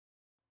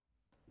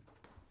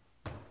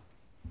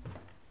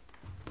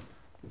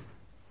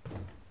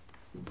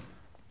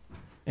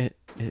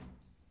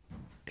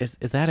Is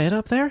that it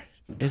up there?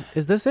 Is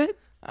this it?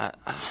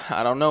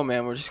 I don't know,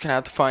 man. We're just gonna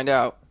have to find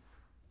out.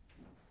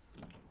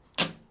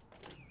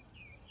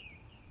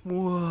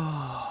 Whoa.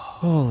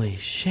 Holy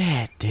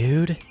shit,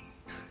 dude.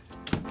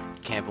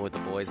 Camping with the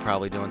boys,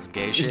 probably doing some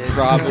gay shit.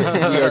 Probably.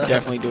 We are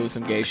definitely doing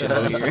some gay shit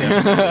over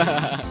here.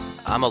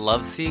 I'm a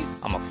love seat.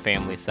 I'm a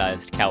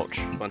family-sized couch.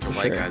 Bunch of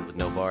white guys with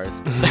no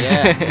bars.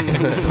 Yeah.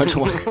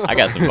 I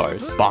got some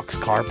bars.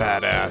 Boxcar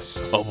badass.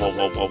 Oh, whoa,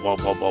 whoa, whoa, whoa,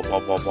 whoa, whoa,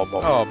 whoa, whoa, whoa,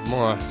 whoa,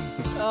 whoa.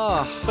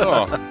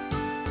 Oh.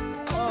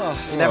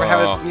 Oh.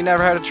 You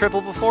never had a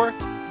triple before?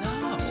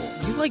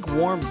 No. You like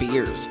warm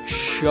beers.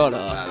 Shut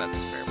up. That's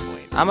a fair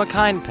point. I'm a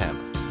kind pimp.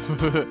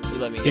 You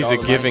let me get He's all a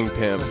the giving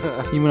pimp.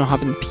 money. You wanna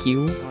hop in the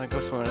pew? I want to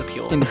go swim in a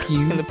pool. In the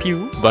pew? In the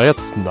pew.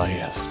 That's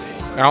nasty.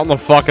 Out in the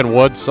fucking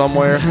woods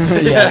somewhere.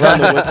 Yeah,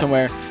 around the wood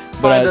somewhere.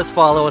 Find us,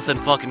 follow us in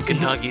fucking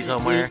Kentucky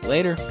somewhere.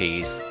 Later.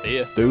 Peace. See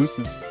ya.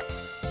 Deuces.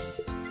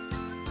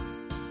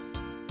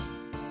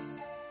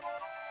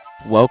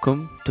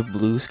 Welcome to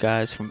Blue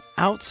Skies from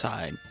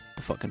outside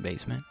the fucking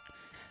basement.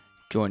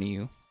 Joining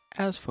you,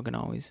 as fucking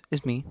always,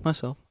 is me,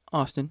 myself,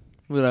 Austin.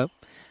 What up?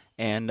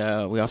 And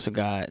we also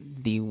got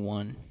the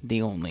one,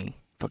 the only,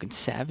 fucking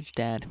savage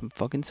dad from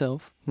fucking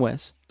self,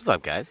 Wes. What's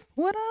up, guys?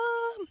 What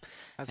up?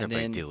 How's And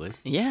everybody then- doing?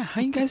 Yeah,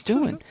 how you guys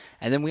doing?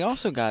 And then we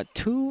also got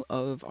two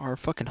of our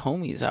fucking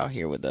homies out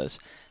here with us.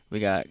 We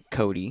got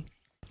Cody,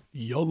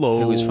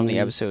 YOLO. who was from the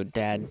episode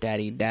Dad,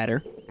 Daddy,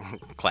 Dadder.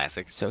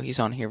 Classic. So he's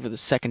on here for the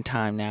second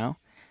time now.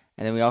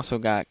 And then we also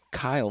got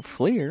Kyle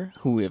Fleer,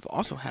 who we've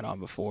also had on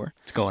before.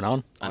 What's going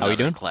on? How Another you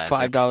doing?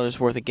 Classic. $5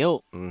 worth of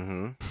guilt.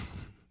 Mm-hmm.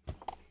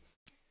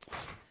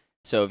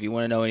 So if you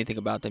want to know anything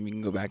about them, you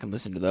can go back and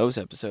listen to those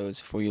episodes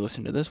before you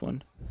listen to this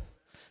one.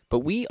 But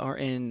we are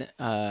in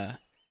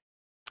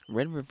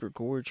Red River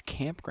Gorge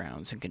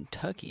campgrounds in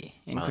Kentucky.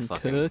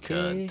 Motherfucking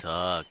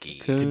Kentucky.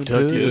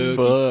 Kentucky as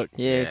fuck.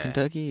 Yeah, Yeah.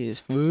 Kentucky is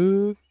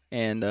fuck.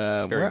 And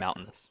Very we're-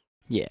 mountainous.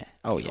 Yeah.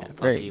 Oh yeah. Fuck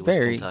Very, you with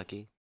very,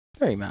 Kentucky.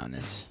 very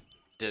mountainous.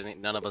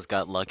 None of us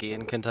got lucky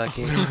in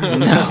Kentucky. No,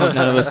 none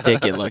of us did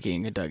get lucky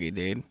in Kentucky,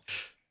 dude.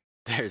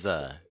 There's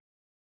a.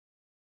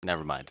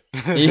 Never mind.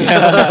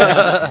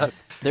 Yeah.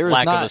 There is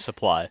Lack not. of a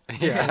supply.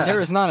 Yeah. There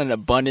is not an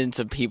abundance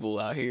of people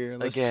out here.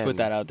 Let's just Again. put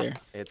that out there.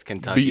 It's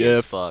Kentucky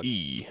as fuck.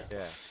 BFE. Yeah.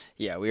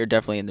 Yeah, we are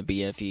definitely in the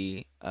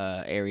BFE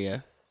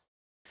area.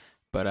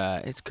 But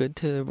it's good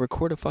to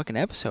record a fucking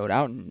episode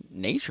out in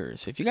nature.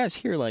 So if you guys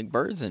hear like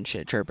birds and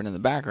shit chirping in the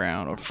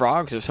background or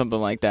frogs or something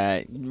like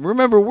that,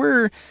 remember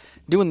we're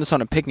doing this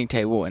on a picnic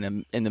table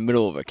in the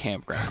middle of a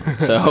campground.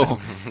 So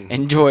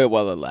enjoy it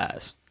while it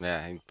lasts.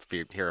 Yeah, if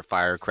you hear a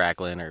fire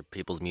crackling or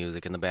people's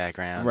music in the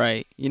background.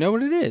 Right. You know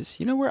what it is.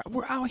 You know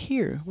we're out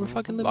here. We're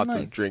fucking living Lots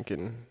life. of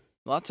drinking.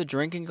 Lots of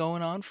drinking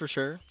going on for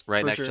sure.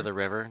 Right For next sure. to the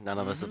river. None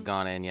of us Mhm. have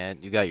gone in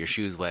yet. You got your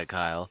shoes wet,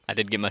 Kyle. I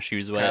did get my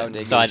shoes Kyle wet.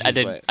 did So get I his shoes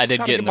did. wet. I did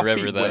Trying get to in get the my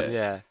river feet though. wet.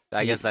 Yeah,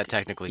 I guess that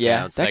technically Yeah,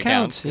 counts. that That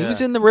counts. counts. He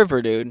was Yeah. in the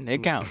river, dude.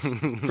 It counts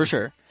for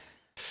sure.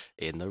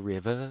 In the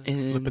river.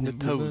 Slipping the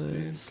toes river,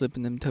 in.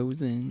 Slipping them toes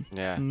in.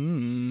 Yeah.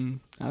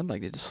 I'd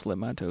like to just slip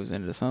my toes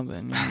into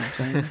something. You know what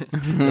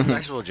I'm The saying?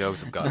 sexual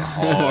jokes have gone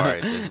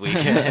hard this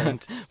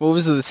weekend. What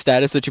was the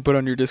status that you put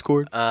on your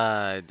Discord?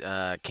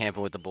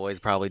 Camping with the boys,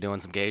 probably doing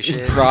some gay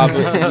shit.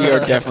 Probably. We are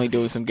definitely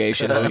doing some gay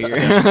shit over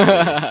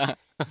here.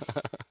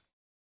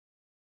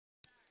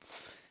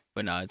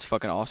 But no, it's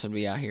fucking awesome to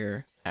be out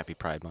here. Happy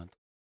Pride Month.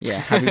 Yeah,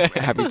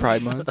 happy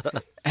Pride Month.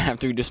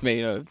 After we just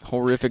made a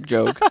horrific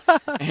joke.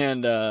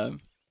 And no,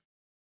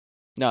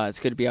 it's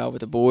good to be out with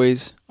the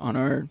boys on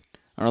our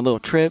little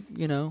trip,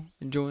 you know,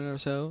 enjoying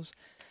ourselves.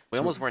 We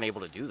almost weren't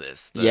able to do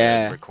this.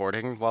 Yeah.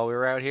 Recording while we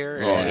were out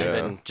here. Oh, And yeah.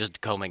 even just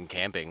coming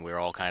camping, we were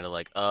all kind of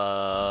like,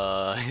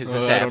 is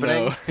this I don't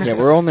happening? know. Yeah,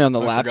 we're only on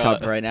the I laptop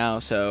forgot. right now,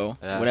 so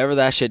Yeah. whenever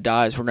that shit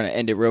dies, we're gonna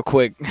end it real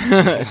quick.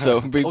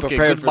 So be Okay,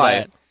 prepared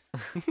goodbye.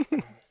 for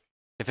that.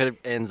 If it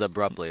ends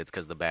abruptly, it's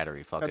because the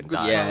battery fucking Good-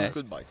 died. Yeah.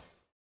 Goodbye.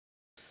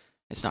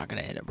 It's not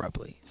gonna end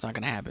abruptly. It's not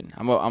gonna happen.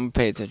 I'm gonna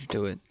pay attention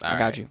to it. I All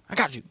got right. you. I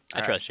got you.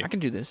 I trust you. I can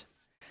do this.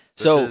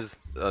 This So is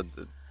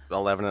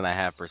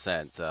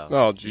 11.5%. So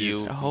Oh, jeez.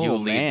 you Oh,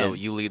 man.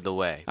 you lead the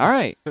way. all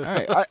right.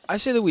 I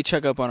say that we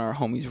check up on our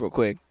homies real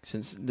quick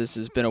since this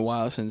has been a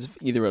while since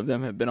either of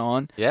them have been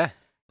on. Yeah.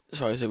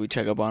 So I say we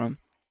check up on them.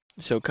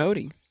 So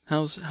Cody,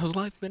 how's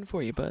life been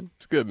for you, bud?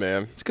 It's good,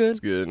 man. It's good. It's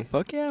good.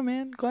 Fuck yeah,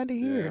 man. Glad to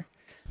hear.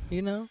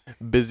 You know,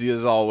 Busy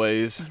as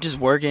always. just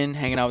working,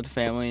 hanging out with the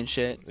family and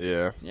shit.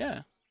 Yeah.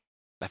 Yeah.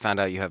 I found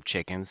out you have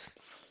chickens.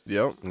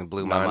 Yep. And it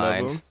blew my 9 of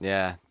mind. them.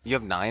 Yeah. You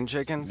have 9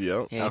 chickens?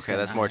 Yep. Yeah, he's Okay, got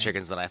that's more 9.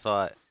 chickens than I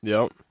thought.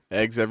 Yep.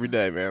 Eggs every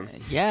day, man.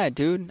 Yeah,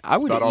 dude. I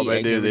That's would about all eat they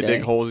eggs do. every They day.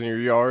 dig holes in your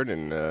yard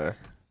and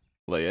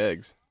lay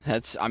eggs.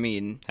 That's. I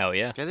mean, Hell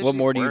yeah. Yeah, they What shoot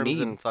more do you worms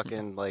need? And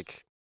fucking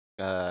like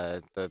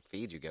the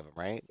feed you give them,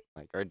 right?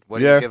 Like, or what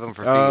do yeah. you give them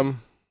for feed?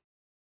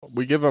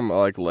 We give them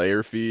like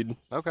layer feed,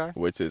 Okay.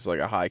 which is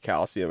like a high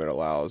calcium and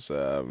allows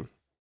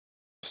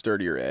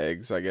sturdier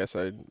eggs. I guess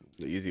the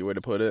easy way to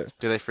put it.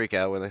 Do they freak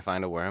out when they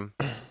find a worm?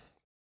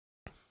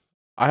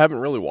 I haven't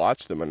really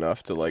watched them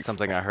enough to like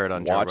Something I heard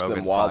on Joe watch Rogan's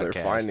them while podcast.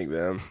 they're finding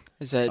them.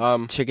 Is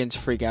that chickens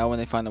freak out when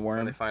they find the When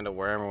they worm? find a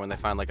worm or when they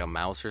find like a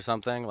mouse or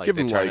something, like Give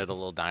they 'em, turn like- into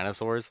little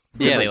dinosaurs. Yeah,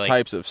 Different they, like,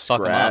 types of Fuck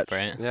them scratch. up,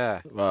 right?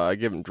 Yeah. I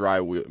give them dry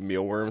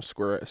mealworm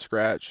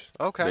scratch.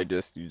 Okay. You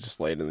just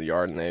lay it in the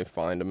yard and they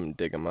find them and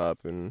dig them up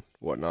and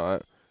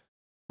whatnot.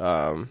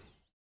 And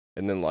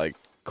then like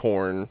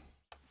corn,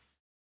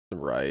 some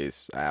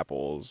rice,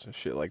 apples,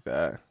 shit like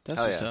that. That's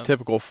Oh, what's yeah. up.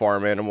 Typical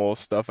farm animal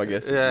stuff, I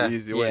guess. Yeah. Is the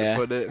easy way Yeah. to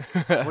put it.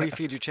 What do you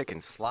feed your chicken?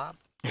 Slop?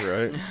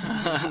 Right.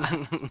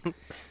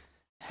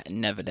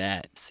 Never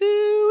that.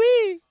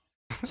 Suey.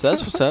 So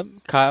that's what's up,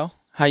 Kyle.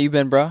 How you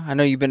been, bro? I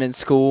know you've been in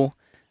school.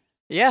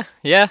 Yeah.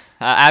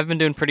 I've been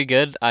doing pretty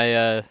good.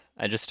 I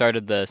just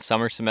started the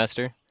summer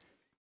semester.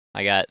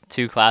 I got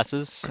 2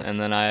 classes, and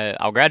then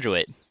I'll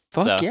graduate.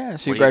 Fuck So, yeah.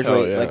 So you what do you-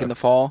 graduate Oh, like yeah. in the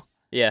fall.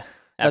 Yeah,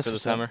 That's after the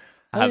what's up. summer.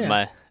 I Oh, have yeah.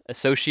 my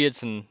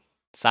associates in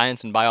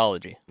science and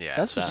biology. Yeah.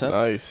 That's what's So- up.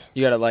 Nice.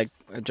 You got a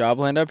a job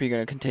lined up? Or you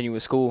gonna continue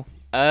with school?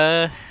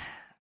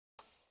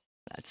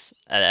 That's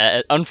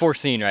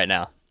unforeseen right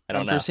now. I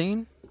don't know.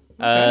 Unforeseen?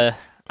 I'm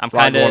A lot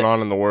kind going of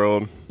on in the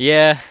world.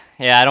 yeah.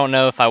 I don't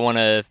know if I want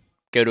to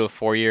go to a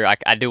 4-year.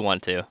 I do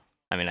want to.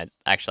 I mean,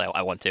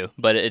 I want to,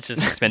 but it's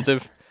just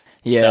expensive.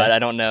 Yeah. So I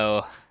don't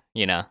know.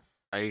 You know,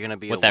 Are you gonna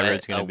be What a that wet,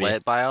 road's gonna a be.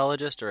 wet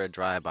biologist or a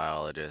dry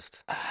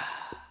biologist?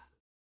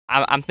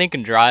 I'm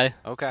thinking dry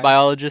Okay.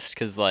 biologist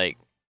because like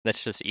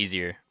that's just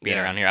easier being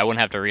Yeah. around here. I wouldn't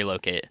have to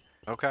relocate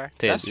Okay.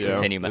 to That's true.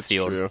 continue my that's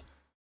field. true.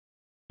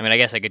 I mean, I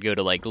guess I could go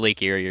to like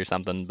Lake Erie or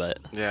something, but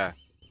Yeah.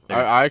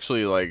 I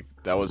actually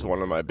that was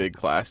one of my big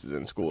classes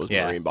in school was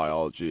Yeah. marine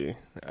biology.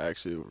 I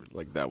actually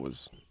that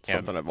was Yeah,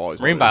 something I've always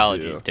marine wanted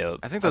biology to is do. dope.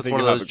 I think I that's think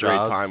one of you'll those have a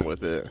great jobs time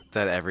with it.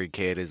 that every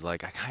kid is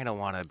like, I kind of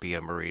want to be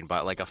a marine,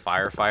 but like a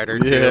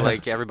firefighter Yeah. too.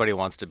 Like everybody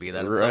wants to be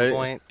that at some Right.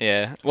 point.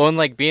 Yeah. Well, and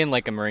like being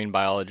like a marine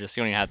biologist,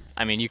 you don't even have.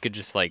 I mean, you could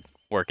just like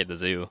work at the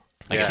zoo,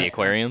 like at Yeah. the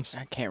aquariums.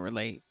 I can't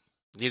relate.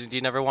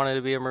 You never wanted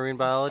to be a marine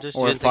biologist?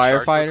 You Or a didn't think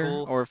sharks were firefighter.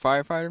 cool? Or a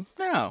firefighter.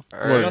 No. You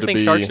Wanted don't to think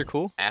be- sharks are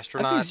cool? I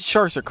Astronaut? think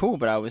sharks are cool,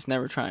 but I was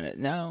never trying to.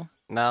 No.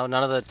 No,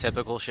 none of the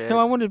typical shit. No,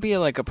 I wanted to be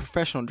like a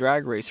professional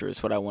drag racer.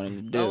 Is what I wanted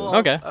to do. Oh, well,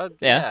 Okay.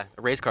 Yeah.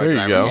 A race car There you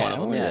driver is go. one yeah, of I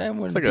them. wanted, Yeah. I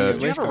wanted It's to like be a- a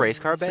Did you have a race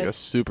car, It's like babe? a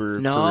super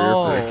No,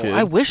 career for a kid.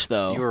 I wish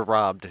though. You were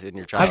robbed in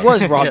your I childhood.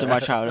 was robbed in my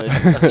childhood.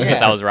 I Yeah,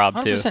 guess I was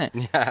robbed too.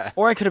 100%. Yeah.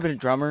 Or I could have been a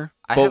drummer,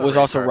 I had but a was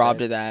race also car, robbed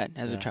babe. of that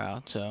as Yeah. a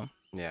child. So.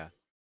 Yeah.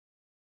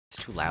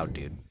 It's too loud,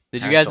 dude.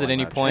 Did you Parents guys don't at like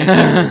any loud point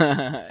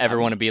shit. ever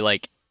want to be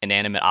like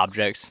inanimate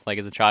objects, like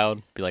as a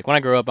child? Be like, when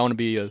I grow up, I want to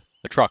be a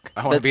truck.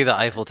 I want to be the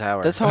Eiffel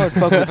Tower. That's how I'd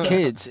fuck with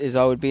kids. Is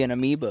I would be an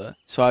amoeba.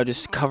 So I would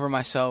just cover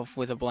myself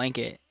with a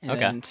blanket and Okay.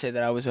 then say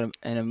that I was an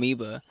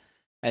amoeba,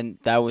 and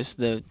that was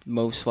the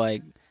most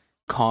like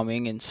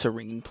calming and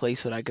serene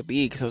place that I could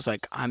be because I was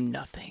like, I'm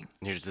nothing.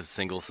 You're just a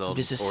single-celled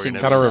Just a organism.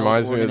 single Kind of cell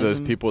reminds me of those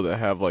organism. people that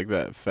have like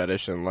that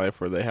fetish in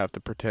life where they have to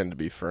pretend to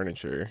be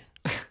furniture.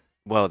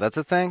 Whoa, that's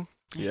a thing?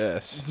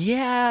 Yes.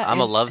 Yeah, I'm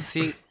a and love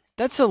seat.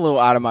 That's a little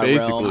out of my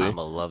Basically. realm. I'm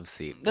a love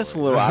seat. That's a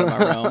boy. little out of my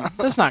realm.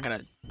 That's not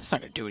gonna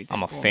do anything.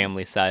 I'm a for me.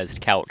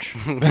 family-sized couch.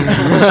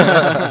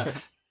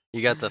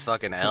 You got the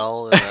fucking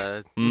L and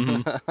the...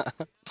 Mhm.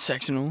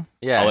 Sectional.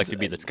 Yeah, I like to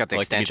be the. it's got the I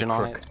like to be the extension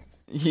on crook.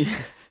 it.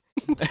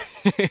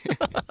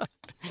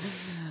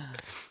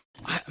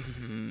 Yeah. I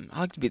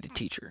like to be the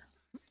teacher.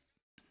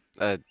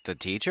 The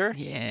teacher?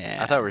 Yeah.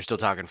 I thought we were still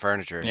talking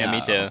furniture. Yeah, me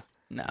No. too.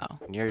 No.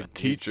 You're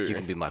teacher. You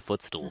can be my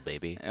footstool,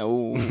 baby.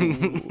 Oh.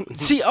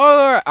 See.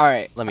 Oh. All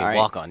right. Let me all right.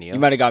 walk on you. You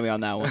might have got me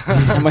on that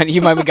one.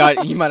 You might have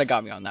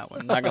got me on that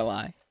one. Not gonna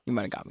lie. You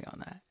might have got me on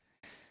that.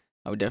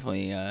 I would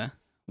definitely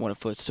want a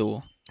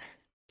footstool.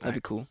 That'd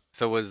be cool.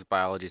 So was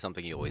biology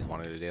something you always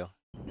wanted to do?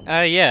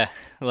 Yeah,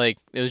 like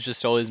it was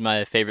just always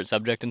my favorite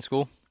subject in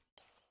school,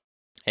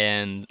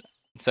 and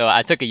so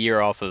I took a year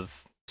off of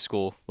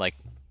school, like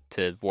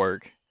to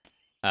work,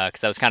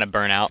 because I was kind of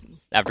burnt out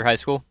after high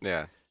school.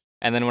 Yeah.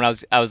 And then when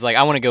I was like,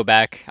 I want to go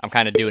back. I'm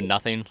kind of doing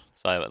nothing,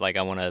 so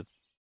I want to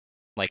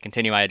like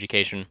continue my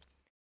education,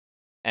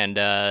 and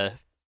it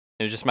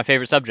was just my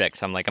favorite subject.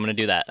 So I'm like, I'm gonna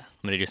do that. I'm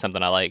gonna do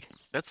something I like.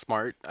 That's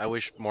smart. I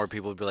wish more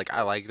people would be like,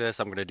 I like this,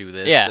 I'm going to do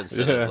this, Yeah.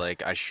 instead Yeah. of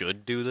like, I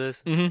should do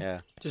this. Mhm.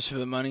 Yeah. Just for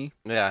the money.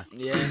 Yeah.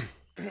 Yeah.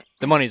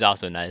 The money's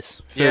also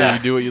nice. So Yeah.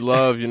 you do what you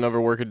love, you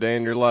never work a day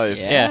in your life.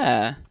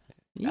 Yeah.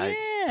 I-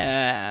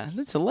 Yeah.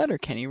 That's a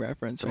Letterkenny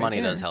reference. The right money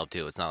there. does help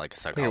too. It's not like a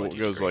I think psychology it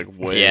goes degree. like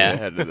way Yeah.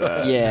 ahead of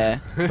that. Yeah,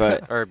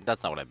 but Or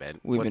that's not what I meant.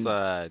 We've What's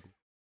been-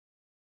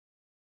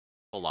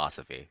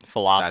 philosophy?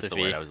 Philosophy. That's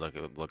the word I was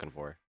looking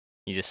for.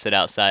 You just sit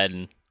outside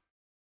and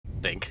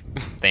Think.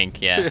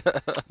 think. Yeah,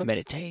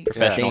 meditate.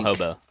 professional think.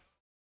 hobo.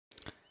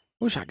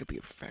 Wish I could be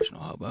a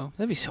professional hobo.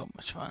 That'd be so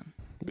much fun.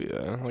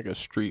 Yeah, like a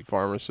street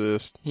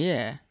pharmacist.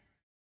 Yeah.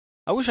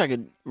 I wish I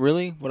could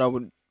really what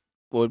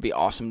would be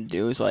awesome to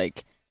do is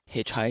like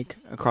hitchhike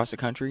across the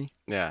country,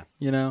 Yeah.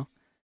 you know?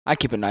 I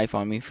keep a knife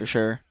on me for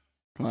sure.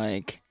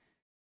 Like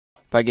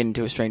if I get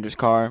into a stranger's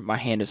car, my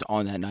hand is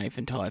on that knife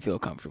until I feel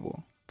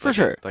comfortable. For Like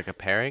sure. like a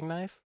paring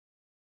knife?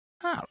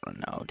 I don't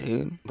know,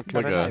 dude. What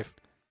Like kind of a knife?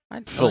 I'd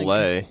like to-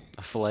 Fillet.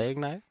 A filleting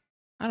knife?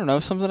 I don't know,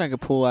 something I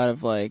could pull out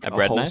of like A a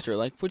bread knife? holster,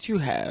 like what you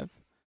have.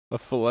 A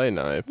fillet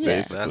knife, Yeah.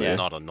 basically. That's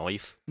not a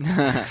knife.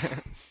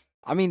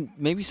 I mean,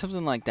 maybe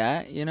something like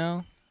that, you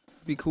know?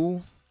 Be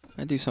cool.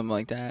 I'd do something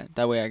like that.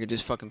 That way I could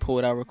just fucking pull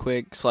it out real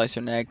quick, slice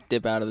her neck,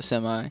 dip out of the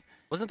semi.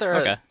 Wasn't there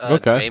Okay. a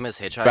Okay. famous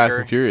hitchhiker? Fast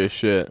and Furious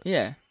shit.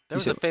 Yeah. There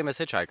was You a famous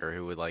hitchhiker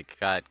who would like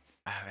got.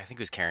 I think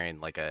he was carrying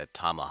like a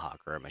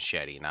tomahawk or a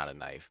machete, not a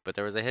knife. But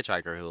there was a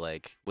hitchhiker who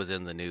like was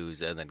in the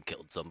news and then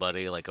killed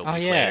somebody like a Oh,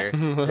 week yeah. later.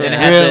 And it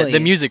yeah. had Really? the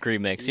music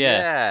remix,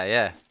 yeah.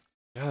 yeah.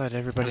 God,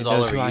 everybody was all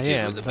knows over who I YouTube. It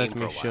am. was a Let meme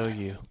me for a show while.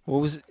 you. What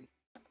was it?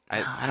 I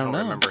don't don't know.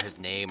 remember his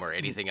name or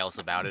anything else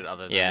about it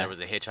other than Yeah. there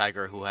was a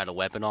hitchhiker who had a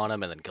weapon on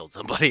him and then killed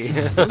somebody.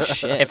 Oh,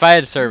 shit. If I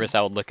had service,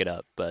 I would look it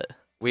up, but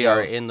We Yo,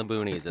 are in the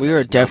boonies. and We are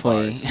there's no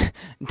definitely, bars.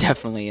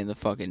 definitely in the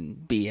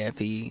fucking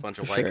BFE. Bunch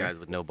of for white sure. guys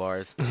with no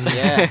bars.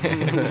 Yeah.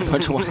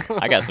 Bunch of white-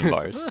 I got some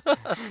bars. I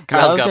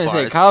Kyle's was got gonna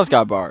say, bars. Kyle's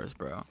got bars,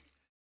 bro.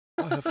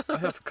 I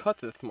have cut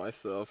this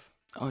myself.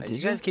 Oh, Hey, did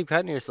you guys keep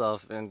cutting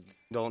yourself and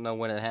don't know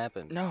when it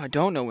happened. No, I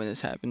don't know when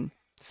this happened.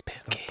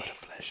 Spooky.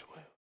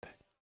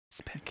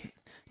 Spooky.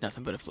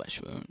 Nothing but a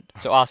flesh wound.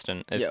 So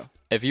Austin, Yo.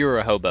 if you were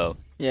a hobo,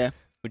 Yeah.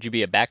 would you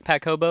be a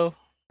backpack hobo,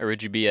 or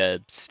would you be a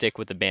stick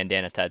with a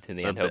bandana tied to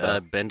the end hobo?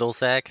 A bindle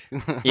sack.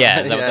 Yeah,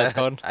 is that what that's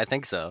called? I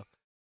think so.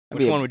 I'd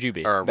Which be a one would you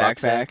be? Or a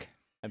rucksack. Backpack.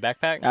 A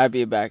backpack? I'd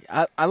be a back.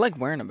 I like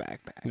wearing a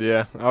backpack.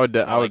 Yeah, I would.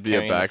 I like would be a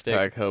carrying the stick.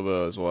 backpack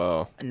hobo as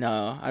well.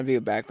 No, I'd be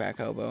a backpack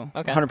hobo.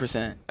 Okay.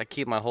 100%. I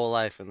keep my whole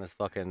life in this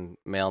fucking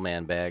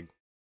mailman bag.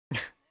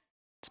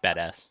 It's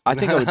badass. I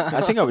think I would. I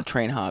think I would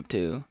train hop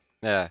too.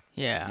 Yeah.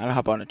 Yeah, I'd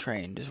hop on a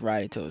train, just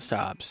ride it till it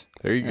stops,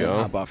 There you and then go.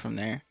 hop off from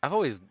there. I've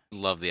always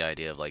loved the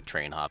idea of like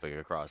train hopping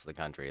across the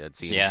country. That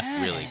seems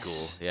Yeah. really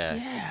cool. Yeah.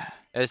 Yeah.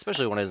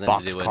 Especially when I was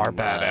into doing Boxcar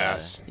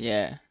badass.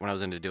 Yeah. when I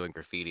was into doing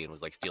graffiti and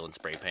was like stealing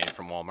spray paint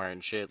from Walmart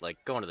and shit,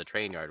 like going to the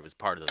train yard was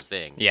part of the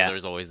thing. Yeah. So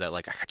there's always that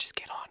like I could just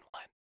get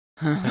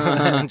on one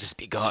I and just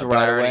be gone. Just But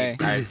I right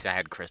already away. I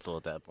had Crystal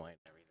at that point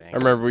and everything. I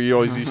remember we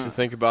always used to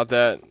think about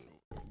that,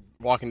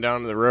 walking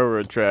down the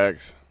railroad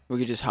tracks. We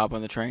could just hop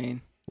on the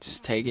train,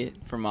 just take it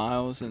for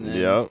miles, and then.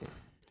 Yep. Have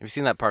you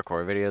seen that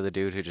parkour video of the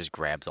dude who just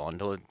grabs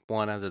onto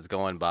one as it's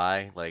going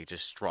by, like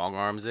just strong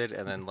arms it,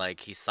 and then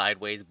like he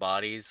sideways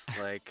bodies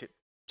like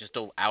just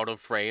out of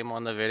frame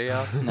on the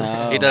video?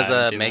 No. He does I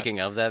didn't a see that. making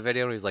of that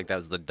video, and he's like, "That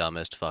was the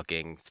dumbest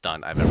fucking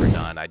stunt I've ever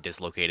done. I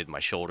dislocated my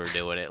shoulder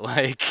doing it.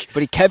 Like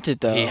But he kept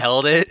it though. he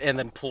held it and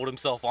then pulled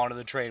himself onto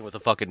the train with a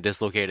fucking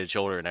dislocated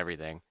shoulder and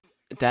everything."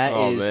 That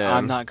Oh, is, man.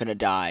 I'm not gonna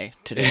die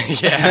today.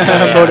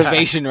 Yeah.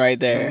 Motivation right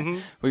there.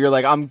 Mhm. Where you're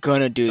like, I'm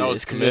gonna do That was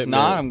this, because if not,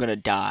 commitment. I'm gonna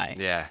die.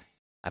 Yeah,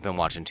 I've been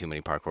watching too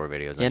many parkour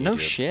videos. Yeah, on no YouTube.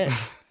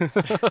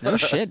 shit. No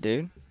shit,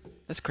 dude.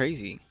 That's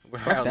crazy. We're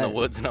Fuck out in the that.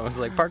 woods, and I was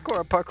like,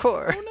 "Parkour,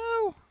 parkour!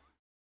 Oh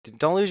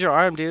Don't lose your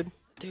arm, dude." no,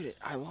 dude,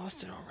 I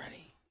lost it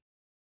already.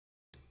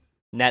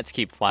 Gnats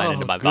keep flying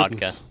into my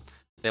vodka.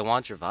 They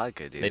want your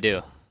vodka, dude. They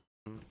do.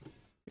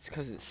 It's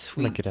because it's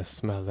sweet. Look at us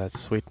smell that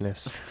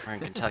sweetness. We're in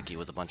Kentucky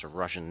with a bunch of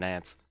Russian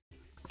gnats.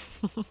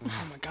 Oh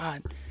my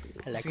god, I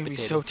it's like gonna be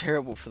so potatoes.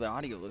 terrible for the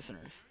audio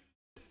listeners.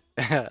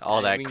 All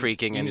I that mean,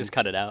 creaking You can and just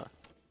cut it out.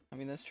 I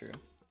mean, that's true.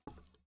 All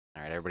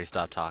right, everybody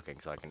stop talking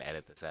so I can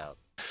edit this out.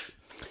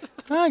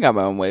 I got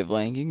my own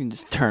wavelength. You can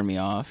just turn me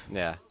off.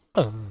 Yeah,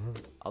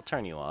 I'll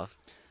turn you off.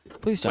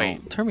 Please don't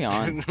Wait. turn me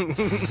on.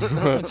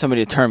 I want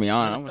somebody to turn me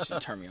on. I don't want you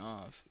to turn me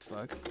off.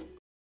 Fuck.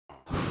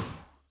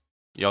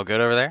 Y'all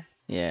good over there?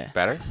 Yeah.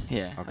 Better?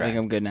 Yeah. I Okay. think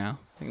I'm good now.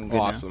 I think I'm good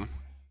Awesome.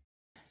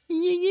 now.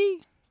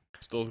 Yee.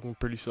 Still looking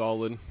pretty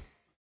solid.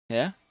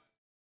 Yeah.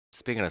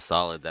 Speaking of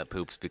solid, that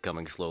poop's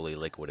becoming slowly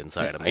liquid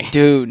inside of me.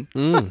 Dude.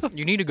 Mm.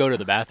 You need to go to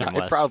the bathroom, I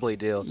Wes. probably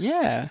do.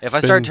 Yeah. If I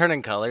It's start been-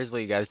 turning colors, will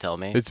you guys tell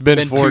me? It's been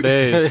Been 4 two-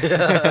 days.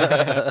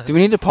 Do we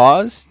need to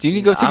pause? Do you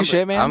need to go take I'm, a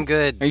shit, man? I'm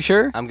good. Are you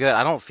sure? I'm good.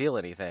 I don't feel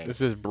anything. It's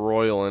just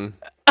broiling.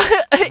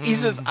 He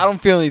says, I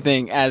don't feel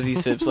anything as he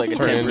sips like a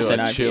Turning 10% into a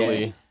IPA.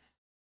 chili.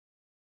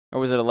 Or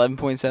was it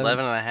 11.7?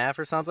 11 and a half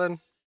or something?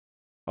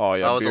 Oh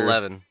yeah, Oh, it's beer,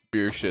 11.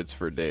 beer shits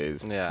for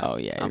days. Yeah. Oh,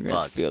 yeah. You're I'm going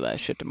to fucked. feel that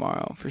shit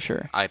tomorrow for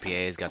sure.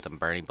 IPA's got them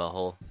burning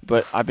butthole.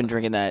 But I've been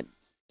drinking that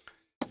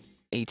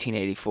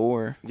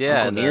 1884.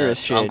 Yeah, Uncle the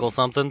Nearest shit. Uncle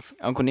somethings.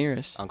 Uncle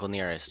Nearest. Uncle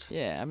nearest.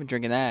 Yeah, I've been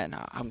drinking that, and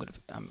I'm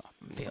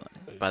feeling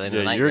it. By the end of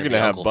the Yeah, night, you're gonna gonna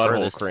be have Uncle butthole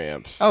furthest.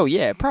 cramps. Oh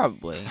yeah,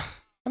 probably.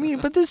 I mean,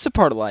 but this is a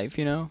part of life,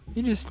 you know.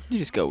 You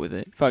just go with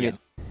it. Fuck Yeah. it.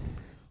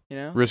 You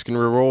know. Risk and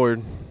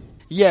reward.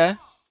 Yeah.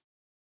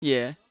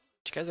 Yeah.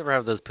 Did you guys ever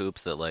have those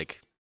poops that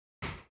like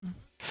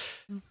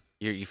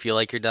you feel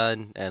like you're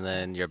done and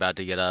then you're about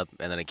to get up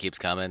and then it keeps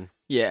coming?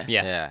 Yeah.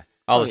 Yeah,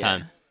 all Oh, the yeah.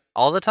 time.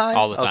 All the time?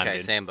 All the time, Okay,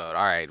 dude. same boat.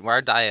 All right. Well,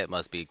 our diet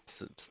must be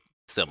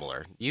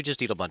similar. You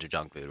just eat a bunch of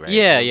junk food, right?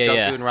 Yeah, Like yeah, junk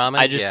yeah. food and ramen?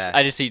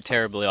 I just eat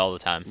terribly all the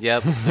time.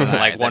 Yep. And Alright,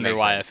 like that wonder makes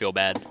why I sense. feel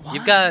bad.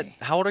 You've got, Why?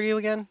 how old are you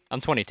again? I'm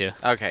 22.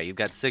 Okay, you've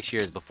got 6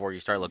 years before you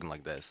start looking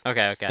like this.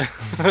 Okay.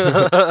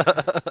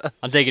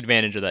 I'll take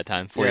advantage of that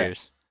time. 4 Yeah.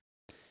 years.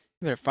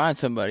 You better find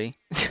somebody.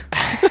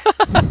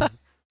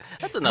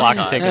 That's enough Clock's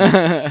time. ticking.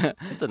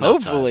 That's enough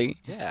Hopefully.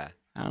 time. Yeah.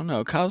 I don't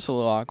know. Kyle's a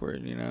little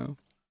awkward, you know.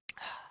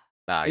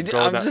 Nah, he's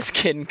growing I'm that. just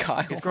kidding,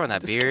 Kyle. He's growing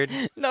that Just beard.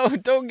 kidding. No,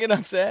 don't get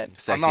upset.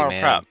 Sexy I'm not man.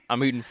 a prep.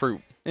 I'm eating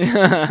fruit.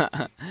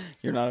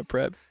 You're not a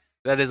prep.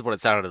 That is what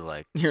it sounded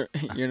like. You're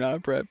not a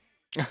prep.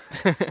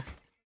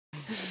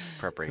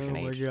 Preparation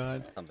Oh my age.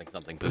 god.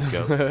 Something poop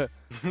joke.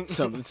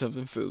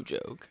 Something food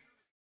joke.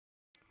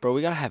 Bro,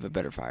 we gotta have a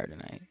better fire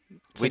tonight.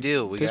 We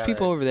do. We There's gotta-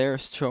 people over there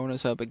showing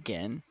us up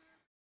again.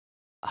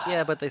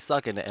 Yeah, but they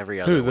suck in every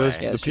other Who, those way.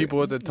 Yeah, the that's true.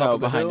 people at the top No, of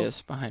the behind hill?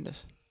 us. Behind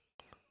us.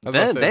 I was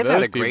gonna say, They've had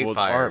those a great people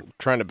fire. aren't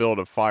trying to build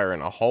a fire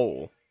in a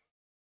hole.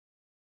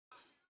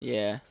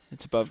 Yeah,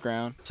 it's above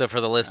ground. So for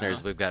the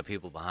listeners, Oh. we've got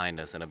people behind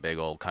us in a big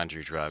old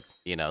country truck.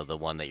 You know, the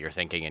one that you're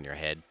thinking in your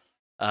head.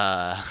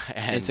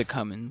 And It's a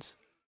Cummins.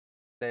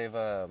 they've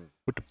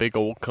With the big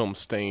old cum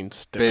stain been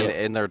sticker.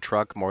 in their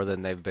truck more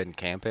than they've been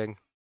camping.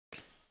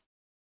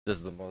 This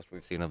is the most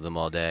we've seen of them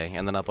all day.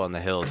 And then up on the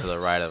hill to the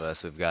right of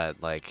us, we've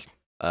got like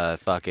a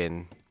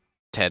fucking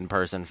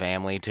 10-person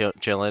family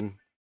chilling.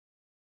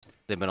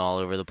 They've been all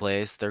over the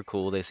place. They're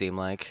cool. They seem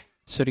like.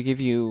 So to give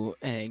you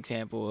an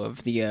example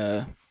of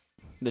the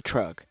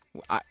truck,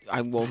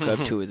 I woke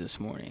up to it this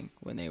morning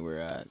when they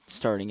were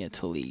starting it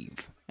to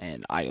leave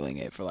and idling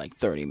it for like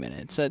 30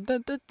 minutes.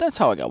 That's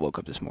how I got woke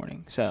up this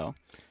morning. So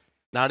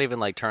Not even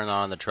like turn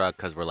on the truck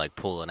because we're like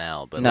pulling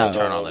out, but No. like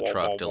turn on the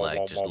truck to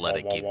like just let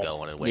it keep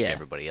going and wake Yeah.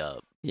 everybody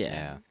up.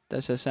 yeah,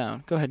 that's the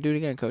sound. Go ahead, do it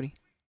again, Cody.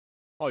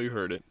 Oh, you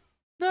heard it.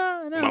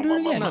 No, do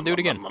it again. No, do it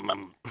again.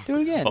 Do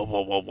it again.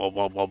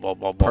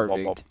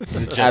 Perfect.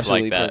 Just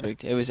Absolutely like that.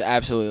 perfect. It was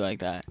absolutely like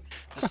that.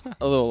 Just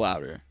a little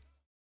louder.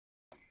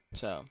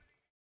 So,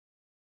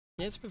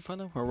 yeah, it's been fun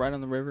though. We're right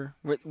on the river.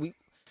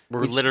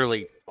 We're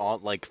literally all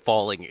like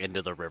falling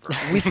into the river.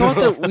 We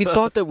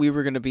thought that we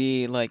were gonna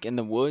be like in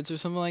the woods or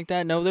something like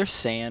that. No, there's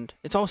sand.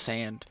 It's all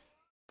sand.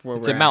 Where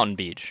It's we're a at. mountain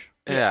beach.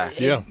 Yeah.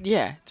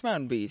 Yeah, it's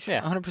Mountain Beach.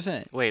 Yeah.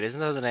 100%. Wait, isn't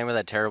that the name of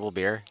that terrible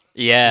beer?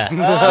 Yeah. Oh.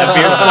 That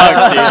beer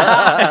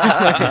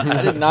sucked, dude.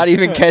 I did not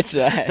even catch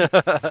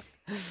that.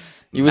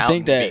 You would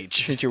think Mountain that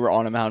Beach. since you were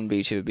on a mountain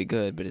beach, it would be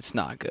good, but it's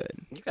not good.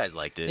 You guys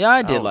liked it. Yeah,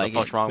 I don't did know what like the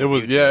fuck's it. wrong It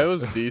with was you yeah, two. it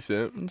was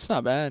decent. It's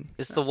not bad.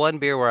 It's the one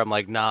beer where I'm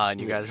like, nah, and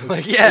you guys are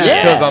like, Yeah.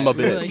 yeah. Because I'm a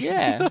We're bitch. like,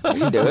 yeah, we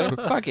can do it.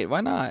 Fuck it. Why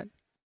not?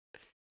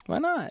 Why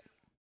not?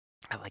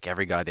 I like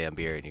every goddamn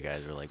beer, and you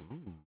guys are like,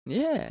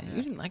 Yeah,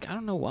 you didn't like. I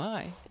don't know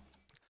why.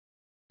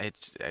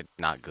 it's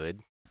not good.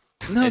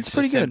 No, it's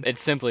pretty just good.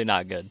 It's simply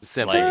not good.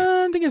 Simply. Like,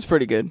 I think it's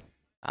pretty good.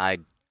 I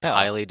no,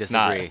 highly it's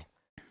not. disagree.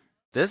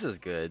 This is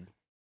good.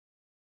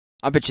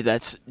 I bet you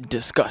that's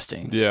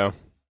disgusting. Yeah.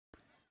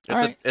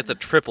 Alright. It's a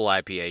triple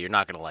IPA. You're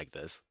not gonna like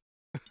this.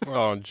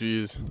 Oh,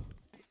 jeez.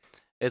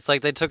 It's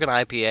like they took an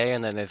IPA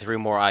and then they threw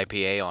more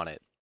IPA on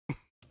it.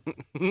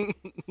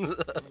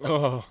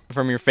 Oh.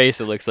 From your face,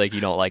 it looks like you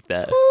don't like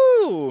that.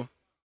 Ooh.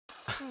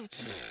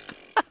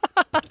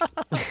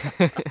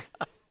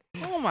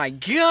 Oh my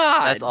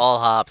god. That's all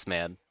hops,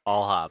 man.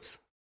 All hops.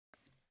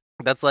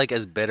 That's like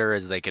as bitter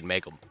as they can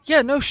make them.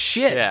 Yeah, no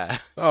shit. Yeah.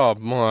 Oh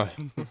my.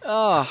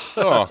 Oh.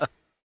 Oh.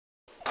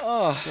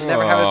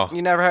 Oh.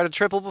 You never had a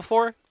triple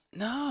before?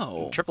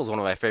 No. Triple's one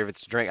of my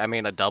favorites to drink. I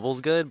mean, a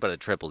double's good, but a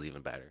triple's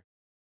even better.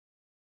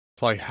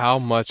 It's like, how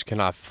much can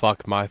I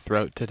fuck my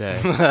throat today?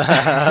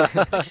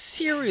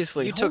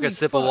 Seriously. You took holy a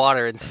sip of fuck.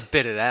 water and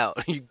spit it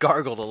out. You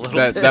gargled a little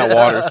that bit. that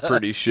water's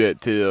pretty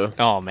shit too.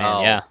 Oh man,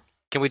 Oh. yeah.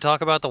 Can we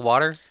talk about the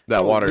water? That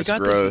Bro, water's We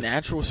got gross. this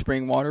natural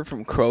spring water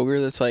from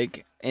Kroger that's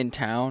like in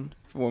town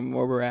from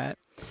where we're at.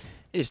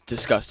 It's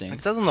disgusting.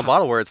 It says on the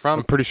bottle where it's I'm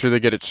from. pretty sure they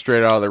get it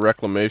straight out of the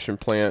reclamation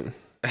plant.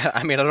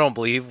 I mean, I don't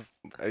believe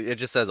it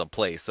just says a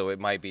place, so it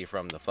might be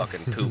from the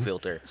fucking poo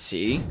filter.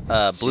 See? See?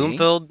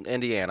 Bloomfield,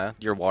 Indiana,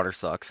 your water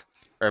sucks.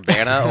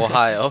 Urbana,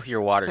 Ohio, your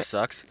water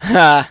sucks.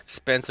 Ha!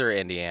 Spencer,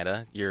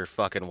 Indiana, your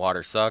fucking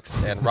water sucks.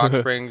 And Rock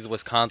Springs,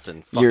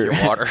 Wisconsin, fuck Your-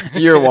 your water.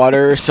 Your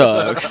water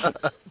sucks.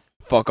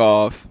 Fuck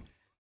off.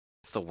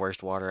 It's the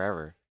worst water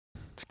ever.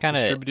 It's kind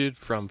of Distributed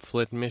from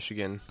Flint,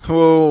 Michigan.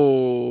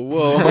 Whoa,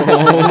 whoa,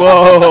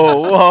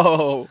 whoa,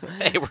 whoa.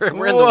 Hey, we're in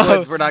the Whoa,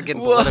 woods. We're not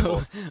getting whoa, political.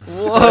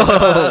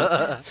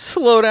 Whoa.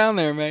 Slow down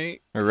there,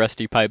 mate.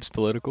 Rusty Pipes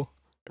political.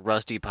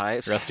 Rusty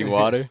pipes. Rusty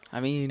water. I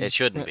mean, It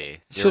shouldn't be.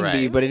 You're shouldn't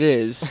be, right. but it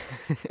is.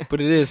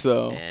 But it is,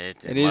 though.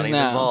 It It is money's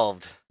now.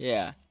 involved.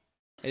 Yeah.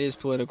 It is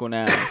political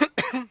now.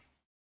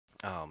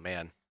 Oh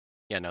man.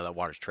 Yeah, no, that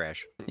water's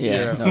trash. Yeah,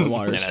 Yeah. no, the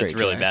water Yeah, is no, straight it's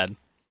really trash. bad.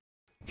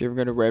 If you ever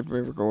go to Red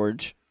River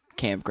Gorge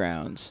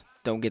campgrounds,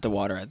 don't get the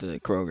water at the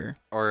Kroger.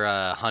 Or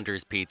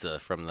Hunter's Pizza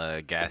from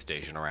the gas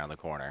station around the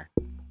corner.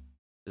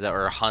 Is that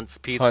or Hunt's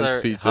Pizza?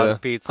 Hunt's Pizza. Hunt's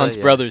Pizza. Hunt's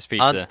yeah. Brothers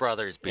Pizza. Hunt's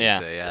Brothers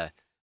Pizza. Yeah.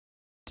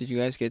 Did you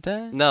guys get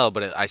that? No,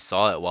 but I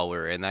saw it while we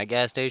were in that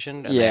gas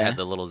station, and they Yeah. had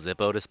the little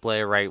Zippo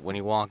display right when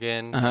you walk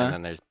in, Uh-huh. and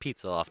then there's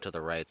pizza off to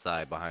the right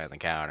side behind the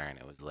counter, and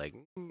it was like,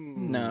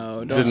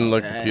 No, don't Didn't eat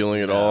look that.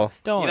 appealing at No. all.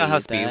 Don't You know how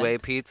eat that. Speedway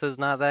pizza's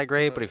not that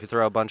great, but if you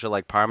throw a bunch of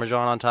like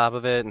Parmesan on top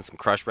of it and some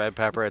crushed red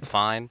pepper, it's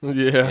fine.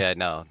 Yeah. Yeah,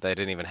 no, they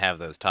didn't even have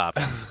those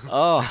toppings.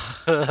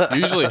 Oh,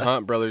 Usually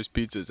Hunt Brothers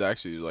Pizza is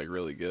actually like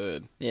really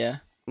good. yeah.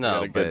 They got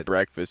No, a good but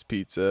breakfast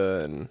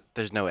pizza and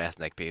there's no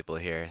ethnic people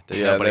here. There's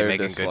Yeah, nobody they're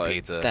making just good like-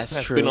 pizza. That's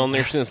That's true. been on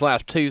there since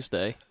last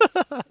Tuesday.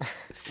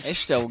 It's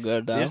still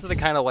good though. These are the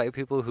kind of white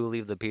people who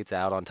leave the pizza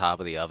out on top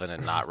of the oven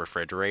and not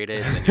refrigerate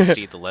it, and then you just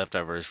eat the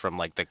leftovers from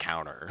like the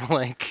counter.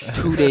 Like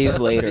 2 days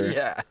later.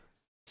 Yeah.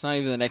 It's not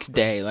even the next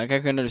day. Like I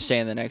can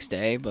understand the next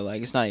day, but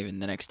like it's not even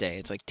the next day.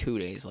 It's like 2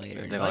 days later.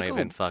 They And don't you're like,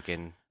 even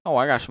fucking. oh,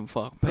 I got some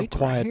fucking I'm pizza right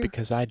quiet here.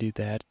 because I do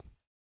that.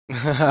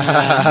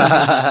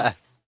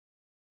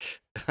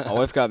 My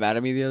wife got mad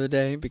at me the other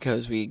day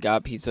because we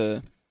got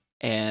pizza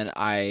and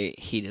I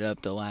heated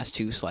up the last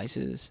 2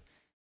 slices,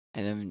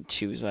 and then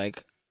she was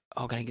like,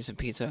 "Oh, can I get some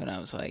pizza?" And I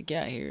was like,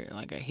 "Yeah, here."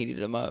 Like I heated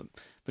them up,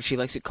 but she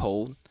likes it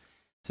cold.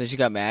 So she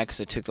got mad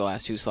because I took the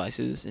last 2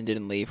 slices and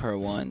didn't leave her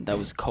one that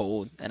was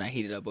cold, and I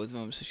heated up both of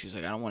them. So she was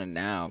like, "I don't want it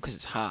now because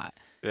it's hot."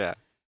 Yeah.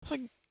 I was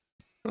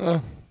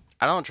like,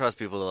 I don't trust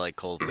people that like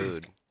cold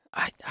food.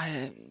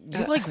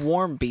 "You like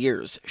warm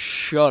beers?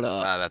 Shut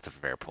up." That's a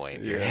fair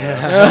point.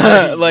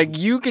 Yeah. Like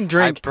you can I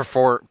drink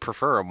prefer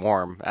a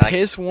warm. And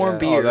piss warm oh,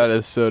 beer. that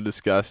is so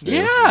disgusting.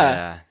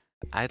 Yeah.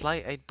 I'd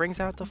like it brings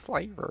out the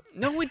flavor.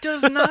 No, it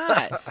does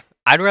not.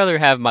 I'd rather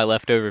have my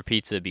leftover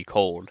pizza be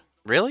cold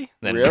Really?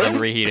 than Really?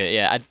 reheat it.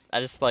 Yeah,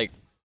 I just like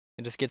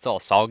it just gets all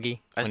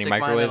soggy I when you stick mine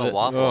in microwave a it.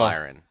 waffle Ugh.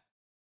 iron.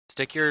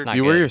 Stick your. It's not Do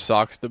you wear good. your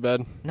socks to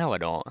bed? No, I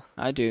don't.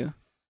 I do.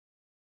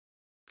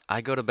 I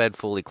go to bed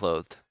fully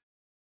clothed.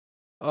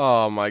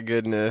 Oh my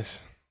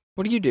goodness.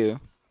 What do you do?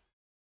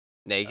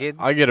 Naked?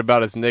 I get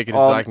about as naked as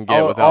All- I can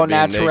get all without being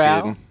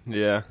natural? naked.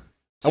 Yeah.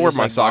 So I wear just,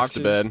 my like, socks to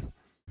boxers? bed,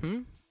 Hmm?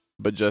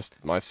 but just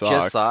my socks.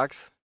 Just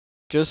socks?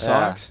 Just Yeah.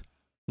 socks?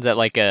 Is that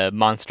like a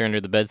monster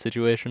under the bed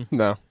situation?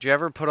 No. Do you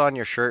ever put on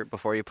your shirt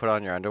before you put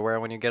on your underwear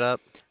when you get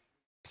up?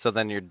 So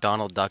then you're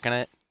Donald Ducking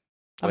it?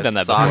 I've with done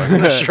that socks before.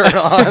 and a shirt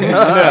on.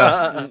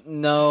 Yeah.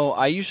 No,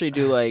 I usually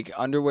do like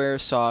underwear,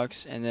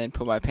 socks, and then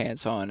put my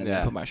pants on and Yeah.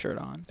 then put my shirt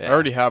on. I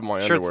already have my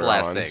Shirt's the underwear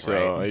last on, thing, so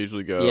right? I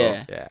usually go.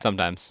 Yeah. Yeah.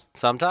 Sometimes.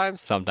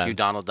 Sometimes? Sometimes. Do you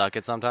Donald Duck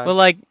it sometimes? Well,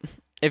 like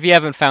if you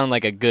haven't found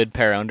like a good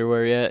pair of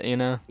underwear yet, you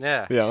know?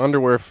 Yeah. Yeah,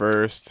 underwear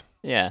first,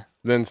 Yeah.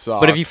 then socks.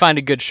 But if you find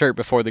a good shirt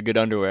before the good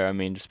underwear, I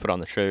mean, just put on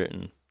the shirt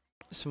and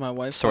So my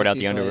wife sort bought out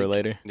the these, underwear like-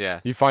 later. Yeah.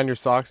 you find your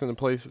socks in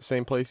the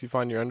same place you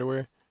find your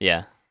underwear.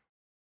 Yeah.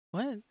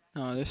 What?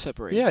 No, they're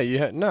separated.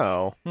 Yeah,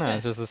 no. No, Yeah.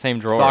 it's just the same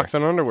drawer. Socks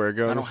and underwear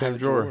go I in the don't have same a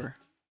drawer. drawer.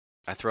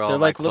 I throw all They're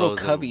my like little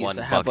clothes in cubbies one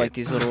that have like bucket.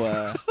 these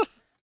little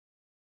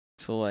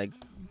so like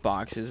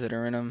boxes that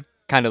are in them.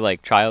 Kind of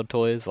like child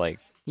toys, like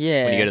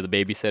Yeah. when you go to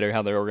the babysitter,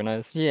 how they're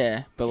organized.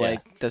 Yeah, but Yeah.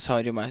 like that's how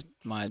I do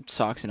my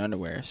socks and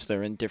underwear. So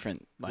they're in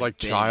different like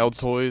child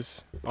bins.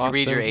 toys. You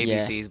read your Austin? Yeah.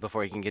 ABCs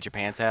before you can get your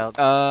pants out.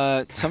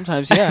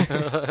 Sometimes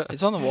yeah.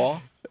 It's on the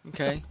wall.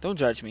 Okay, don't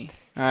judge me.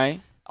 All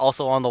right.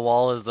 Also on the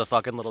wall is the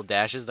fucking little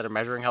dashes that are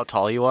measuring how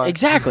tall you are.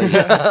 Exactly.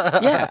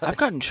 Yeah, I've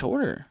gotten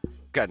shorter.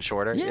 Gotten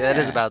shorter. Yeah, it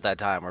is Yeah. about that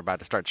time. We're about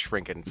to start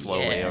shrinking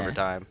slowly Yeah. over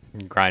time.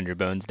 You grind your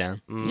bones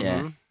down. Yeah.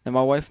 Mhm. And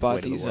my wife bought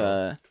Weight of the these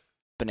world.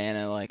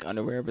 banana like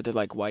underwear, but they're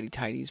like whitey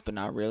tighties, but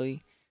not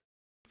really.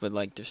 But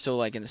like they're still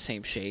like in the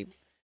same shape.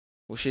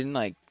 Well, she didn't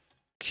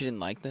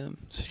like them,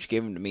 so she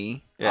gave them to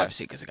me. Yeah.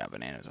 Obviously, because I got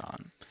bananas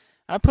on.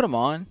 And I put them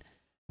on.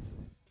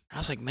 I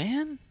was like,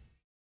 man,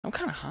 I'm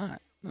kind of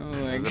hot. I'm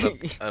Is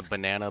like, it a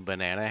banana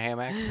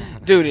hammock?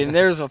 dude, and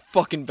there's a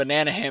fucking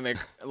banana hammock,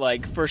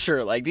 like for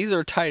sure. Like these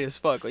are tight as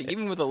fuck. Like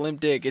even with a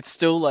limp dick, it's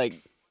still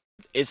like,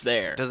 it's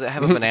there. Does it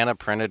have a banana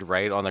printed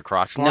right on the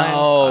crotch line?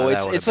 No, That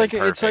it's would've like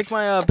been it's like perfect.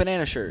 my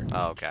banana shirt.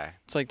 Oh, okay.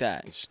 It's like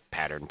that. It's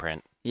pattern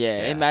print. Yeah,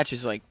 Yeah. it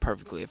matches like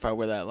perfectly if I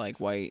wear that like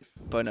white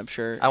button-up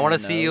shirt. I want to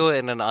and see you those.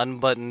 in an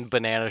unbuttoned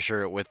banana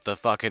shirt with the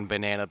fucking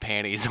banana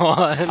panties on.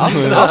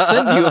 I'll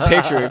send you a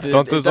picture. If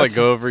Don't if those like that's-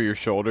 go over your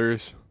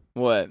shoulders?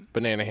 What?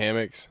 Banana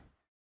hammocks.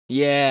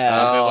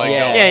 Yeah. Oh, Like, yeah.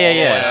 go Yeah, all the way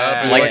yeah.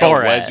 up. It's Like like a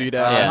Borat. wedgied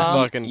Yeah. ass Uh-huh.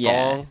 fucking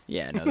yeah. thong.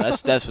 Yeah. No,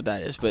 that's what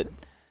that is. But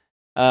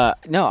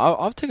no,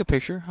 I'll take a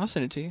picture. I'll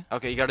send it to you.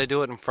 Okay, you got to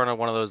do it in front of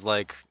one of those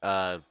like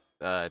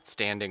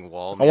standing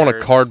wall I want a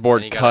mirrors,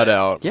 cardboard and you gotta-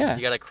 cutout. Yeah.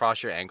 You got to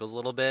cross your ankles a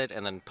little bit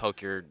and then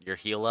poke your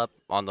heel up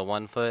on the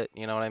one foot.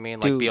 You know what I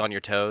mean? Like be Dude. on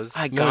your toes.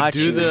 I No, got do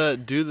you,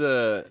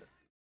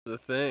 the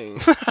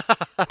thing.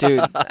 dude.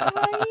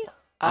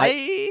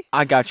 I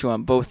I got you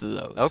on both of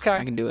those. Okay.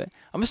 I can do it.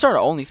 I'm gonna start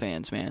an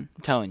OnlyFans, man.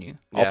 I'm telling you.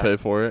 I'll Yeah. pay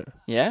for it.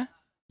 Yeah.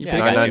 You Yeah,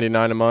 pick I got it? you.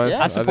 $9.99 a month.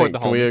 Yeah. I support think- the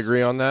Can we homies.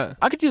 agree on that?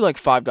 I could do like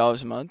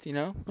 $5 a month. You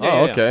know, Yeah,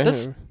 Oh, yeah. okay.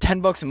 that's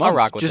 $10 a month.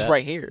 rock with just that.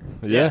 right here.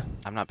 yeah.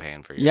 I'm not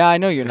paying for you. Yeah, I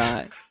know you're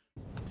not.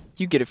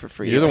 You get it for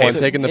free. You're the Pay one for-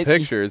 taking the it-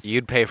 pictures.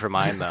 You'd pay for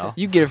mine though.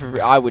 You get it for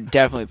free. I would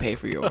definitely pay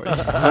for yours.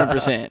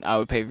 100%. I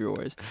would pay for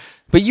yours.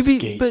 But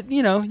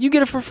you know, you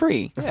get it for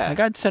free. Yeah. Like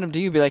I'd send them to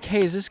you, be like,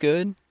 hey, is this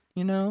good?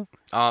 You know?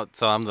 Oh,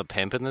 so I'm the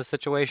pimp in this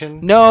situation?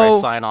 No. Where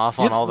I sign off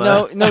on You- all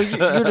the. No,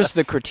 you're just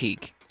the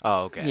critique.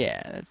 Oh, okay.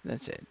 Yeah,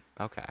 that's it.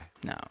 Okay.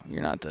 No,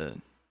 you're not the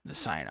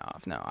sign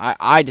off. No,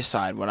 I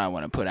decide what I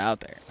want to put out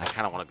there. I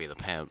kind of want to be the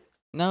pimp.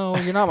 No,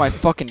 you're not my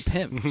fucking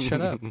pimp.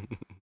 Shut up.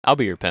 I'll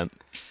be your pimp.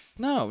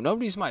 No,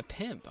 nobody's my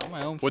pimp. I'm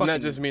my own Wouldn't that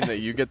fucking... just mean that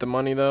you get the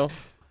money though?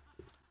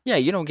 Yeah,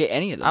 you don't get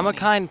any of them. I'm a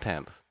kind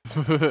pimp.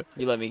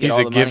 You let me get He's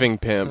all a the giving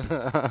pimp.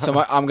 money.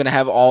 So I'm gonna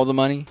have all the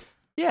money.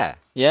 Yeah,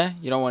 Yeah,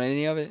 you don't want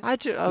any of it. I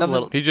just a Nothing-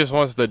 little, He just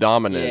wants the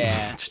dominance.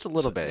 Yeah, just a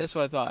little bit. That's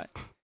what I thought.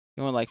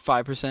 You want like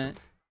 5%?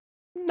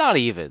 Not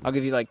even. I'll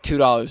give you like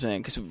 $2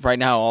 in, because right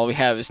now all we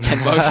have is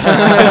 $10.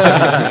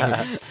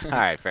 All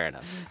right, fair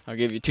enough. I'll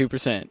give you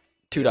 2%,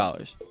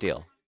 $2.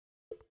 Deal.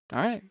 All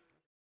right.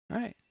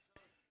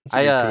 It's a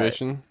good I,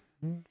 commission.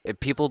 If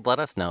people let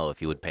us know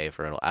if you would pay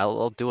for it,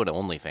 I'll do it at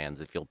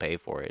OnlyFans if you'll pay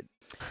for it.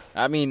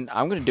 I mean,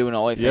 I'm gonna do an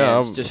OnlyFans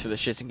Yeah, just for the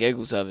shits and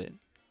giggles of it.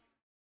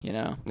 You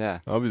know, Yeah,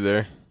 I'll be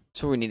there.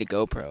 so we need a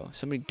GoPro.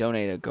 Somebody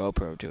donate a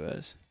GoPro to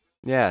us.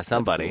 yeah. That'd be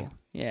Somebody, cool.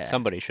 Yeah.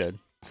 Somebody should.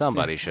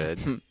 somebody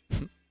should.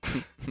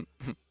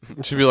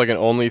 It should be like an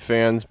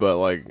OnlyFans, but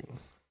like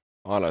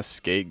on a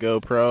skate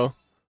GoPro.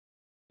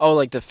 Oh,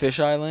 like the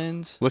fisheye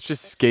lens. Let's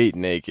just skate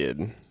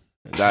naked.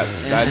 That's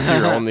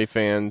your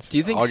OnlyFans. Do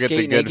you think I'll get the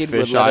Skate good Naked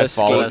would fisheye let us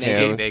skate follow naked? Skate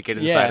cams. naked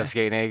Yeah. inside of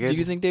Skate Naked. Do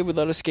you think they would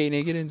let us skate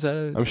naked inside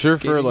of? I'm sure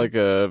Skate for Naked? like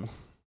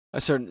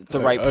the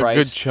right a price.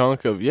 good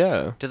chunk of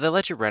Do they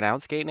let you rent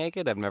out Skate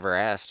Naked? I've never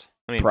asked.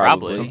 I mean,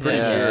 Probably. probably. I'm pretty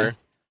Yeah. sure.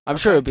 I'm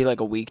sure it'd be like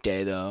a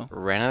weekday though.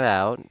 Rent it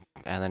out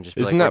and then just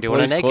be Isn't like, that we're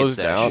doing a place naked closed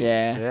sesh. down?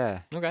 Yeah.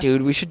 Yeah. Okay.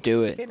 Dude, we should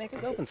do it. Skate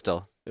Naked's open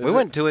still. Is We it?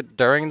 went to it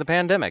during the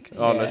pandemic.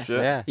 Oh no Yeah. shit.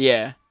 Yeah.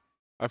 Yeah.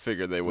 I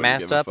figured they would.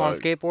 Masked up on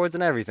skateboards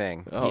and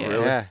everything. Oh Yeah.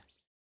 really? Yeah.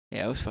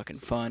 Yeah, it was fucking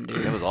fun,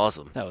 dude. It was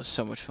awesome. That was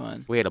so much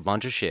fun. We had a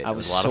bunch of shit. I It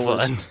was was a lot of sore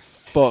as fun.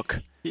 fuck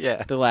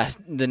Yeah.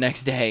 the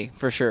next day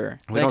for sure.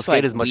 We don't Next, skate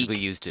like, as much as week.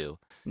 we used to.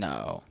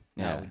 No,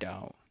 Yeah. we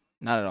don't.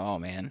 Not at all,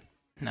 man.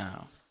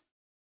 No.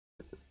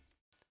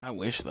 I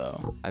wish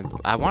though.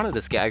 I wanted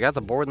to skate. I got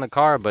the board in the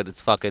car, but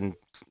it's fucking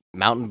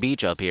Mountain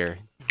Beach up here.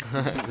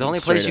 The only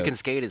place Straight you up. can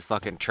skate is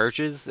fucking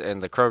churches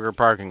and the Kroger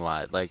parking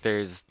lot. Like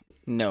there's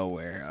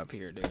Nowhere up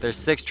here, dude.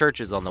 6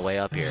 churches on the way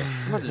up here.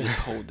 I'm about to just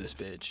hold this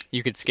bitch.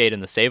 You could skate in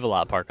the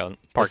Save-A-Lot parking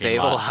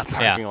Save lot. a lot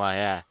parking lot,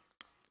 yeah.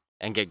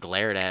 And get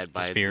glared at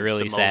by be the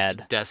really most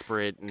sad.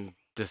 desperate and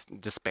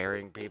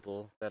despairing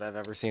people that I've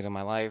ever seen in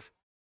my life.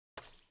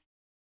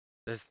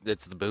 It's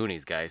the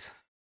boonies, guys.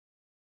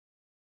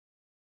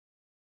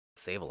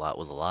 Save a lot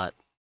was a lot.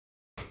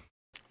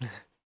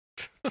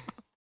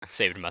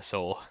 Saved my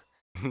soul.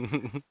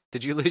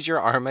 Did you lose your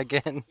arm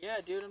again? Yeah,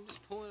 dude, I'm just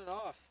pulling it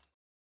off.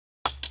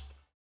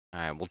 All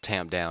right, we'll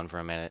tamp down for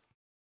a minute.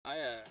 I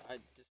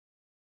just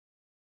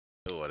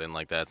Oh, I didn't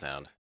like that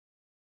sound.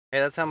 Hey,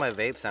 that's how my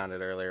vape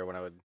sounded earlier when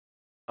I would.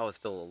 Oh, it's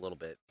still a little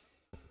bit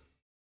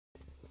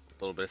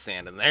of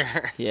sand in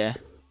there. yeah.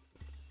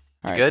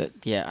 All right, good?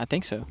 yeah, I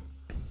think so.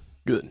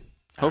 Good.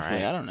 Hopefully,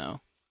 Alright. I don't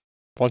know.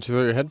 Why don't you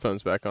throw your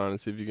headphones back on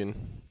and see if you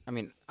can? I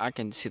mean, I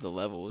can see the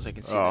levels. I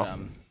can see Oh. that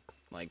I'm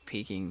like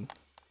peaking.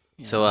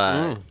 you So,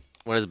 know.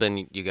 what has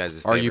been you guys'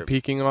 favorite? Are you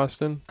peaking,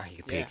 Austin? Are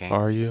you Yeah. peaking?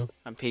 Are you?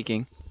 I'm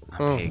peaking.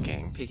 I'm Oh.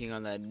 peaking. Peaking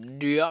on that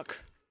duck.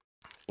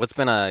 What's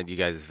been you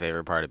guys'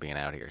 favorite part of being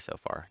out here so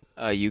far?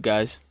 You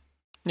guys.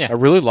 Yeah. I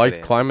really liked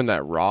it. climbing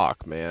that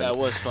rock, man. That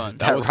was fun.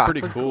 That was rock pretty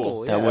was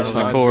cool. That was reminds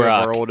fun. Cool me of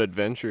rock. our old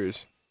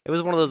adventures. It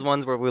was one of those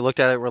ones where we looked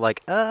at it, we're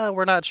like,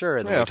 we're not sure,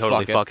 and then Yeah, we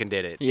totally fuck it. fucking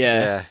did it.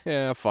 Yeah.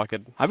 Yeah, fuck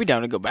it. I'd be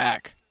down to go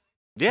back.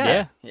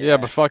 Yeah. Yeah,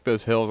 but fuck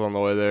those hills on the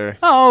way there.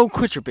 Oh,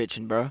 quit your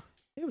bitching, bro.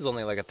 It was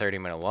only like a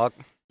 30-minute walk.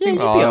 Yeah,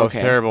 you'd Oh, be that was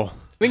okay. terrible.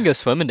 We can go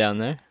swimming down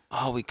there.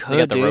 Oh, we We could,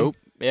 got the dude. rope.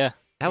 Yeah.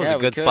 That was Yeah, a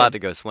we good could. spot to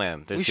go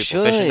swim. There's We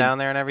people fishing should. down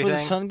there and Where everything. the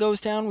sun goes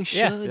down, we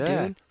Yeah. should,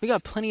 Yeah. dude. We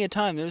got plenty of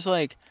time. There's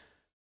like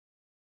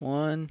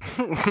 1,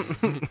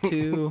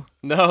 2.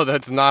 No,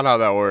 that's not how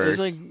that works.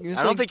 I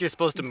don't think you're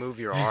supposed to move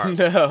your arm.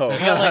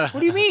 No. What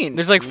do you mean?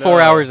 There's like 4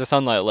 No. hours of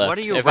sunlight left. What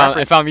are you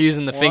if I'm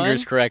using the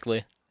fingers One?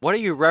 correctly. What are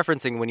you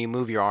referencing when you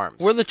move your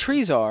arms? Where the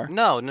trees are.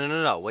 No.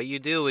 What you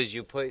do is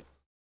you put,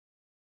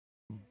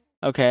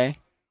 Okay.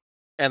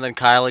 and then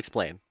Kyle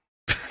explain.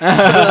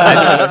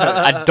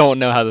 I don't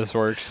know how this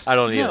works. I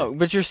don't either. No,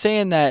 but you're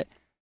saying that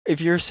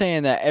if you're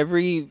saying that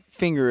every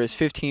finger is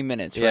 15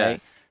 minutes, Yeah.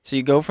 right? So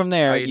you go from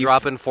there. Are you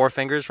dropping 4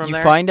 fingers from you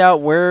there? find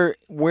out where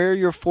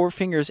your 4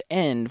 fingers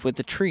end with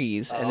the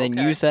trees, Oh, and then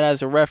okay. use that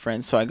as a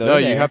reference. So I go No,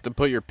 to there, you have to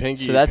put your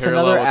pinky So that's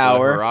parallel another with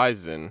hour. the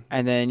horizon.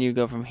 and then you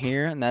go from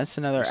here, and that's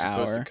another You're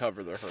supposed hour. to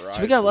cover the horizon.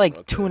 So we got like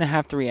That's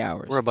 2.5, 3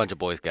 hours. We're a bunch of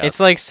Boy Scouts. It's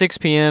like 6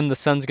 p.m. The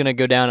sun's gonna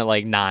go down at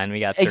like 9.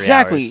 We got 3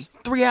 Exactly hours.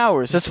 3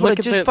 hours. That's Just what look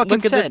I at just the, fucking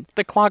look at said.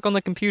 the clock on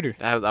the computer.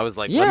 I was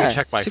like, let Yeah, me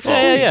check my 6:02.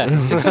 phone. Yeah.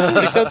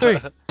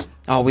 6:03.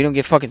 Oh, we don't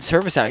get fucking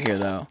service out here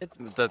though.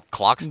 The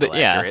clock's still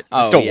Yeah. accurate.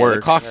 Oh, still yeah, the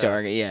works. clock's Yeah. still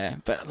accurate, yeah.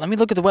 But let me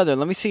look at the weather.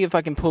 Let me see if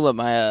I can pull up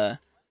my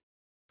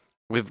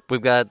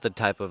We've got the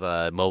type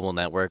of mobile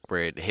network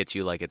where it hits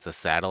you like it's a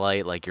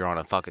satellite, like you're on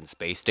a fucking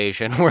space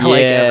station, where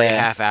like every Yeah.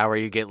 half hour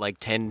you get like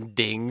 10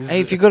 dings. Hey,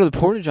 if you go to the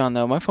Portage on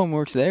though, my phone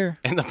works there.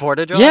 in the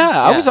portage. Yeah,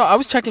 I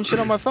was checking shit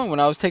on my phone when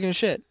I was taking a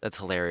shit. That's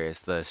hilarious.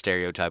 The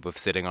stereotype of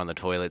sitting on the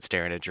toilet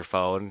staring at your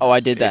phone. Oh, I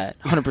did that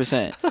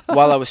 100%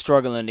 while I was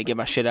struggling to get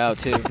my shit out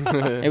too.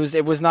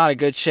 It was not a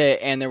good shit,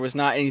 and there was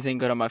not anything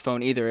good on my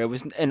phone either. It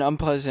was an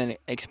unpleasant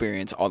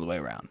experience all the way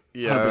around.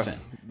 Yeah, 100%.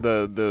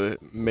 the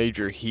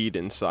major heat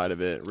inside of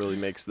of it really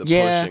makes the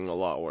Yeah. pushing a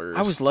lot worse.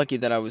 I was lucky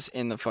that I was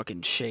in the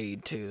fucking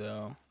shade too,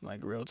 though.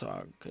 Like real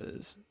talk,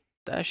 because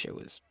that shit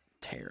was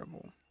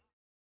terrible.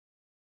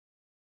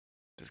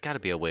 There's got to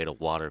be a way to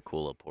water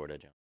cool a porta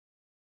john.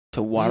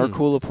 To water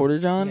cool a porta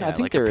john, Yeah, I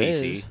think like a there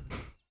PC. is.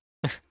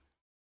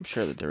 I'm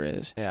sure that there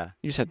is. Yeah.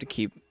 You just have to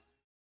keep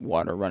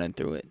water running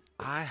through it.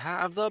 I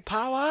have the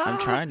power. I'm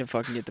trying to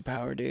fucking get the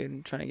power, dude.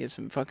 I'm trying to get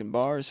some fucking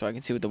bars so I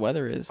can see what the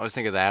weather is. I was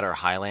thinking that or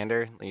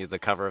Highlander. The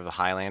cover of the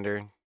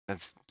Highlander.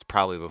 That's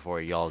probably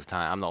before y'all's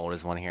time. I'm the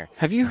oldest one here.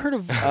 Have you heard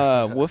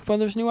of Wolf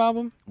Mother's new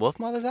album? Wolf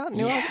Mother's out?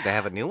 New album? Yeah. They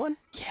have a new one?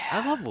 Yeah.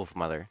 I love Wolf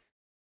Mother.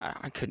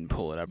 I couldn't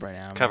pull it up right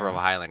now. Cover of a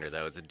man. Highlander,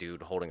 though. It's a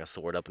dude holding a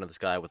sword up into the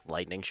sky with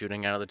lightning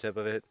shooting out of the tip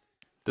of it.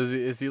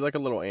 Is he like a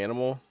little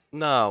animal?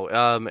 No,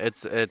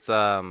 it's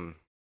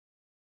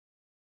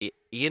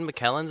Ian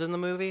McKellen's in the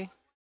movie,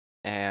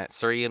 and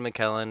Sir Ian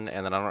McKellen,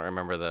 and then I don't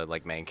remember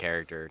the main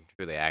character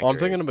who the actor. Well, I'm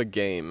thinking is. of a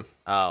game.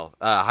 Oh,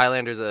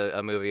 Highlander's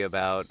a movie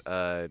about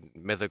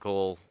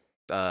mythical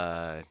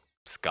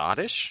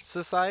Scottish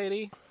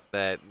society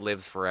that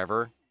lives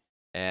forever,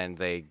 and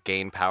they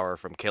gain power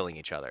from killing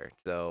each other.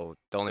 So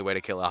the only way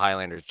to kill a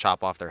Highlander is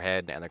chop off their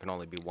head, and there can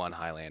only be one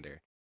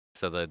Highlander.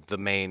 So the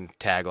main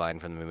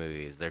tagline from the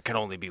movie is "There can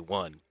only be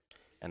one,"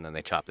 and then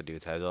they chop the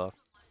dude's head off.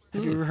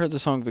 Have you ever heard the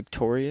song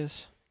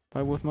 "Victorious"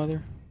 by Wolf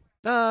Mother?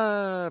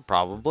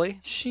 Probably.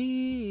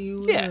 She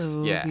will Yes,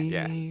 yeah.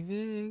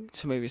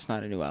 So maybe it's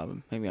not a new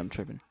album. Maybe I'm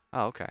tripping.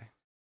 Oh, okay.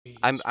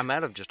 I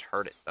might have just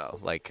heard it though,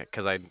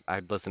 because I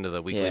listen to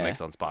the weekly Yeah.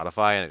 mix on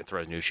Spotify and it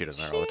throws new shit in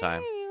there all the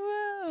time.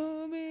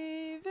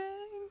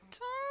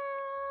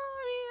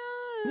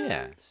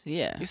 Yeah.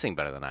 Yeah. You sing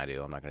better than I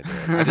do. I'm not gonna do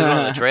it. I just went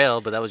on the trail,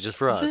 but that was just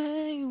for us.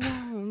 They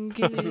won't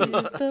give the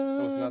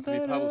was not to be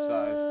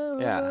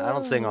publicized. Yeah, I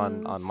don't sing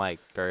on mic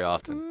very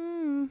often.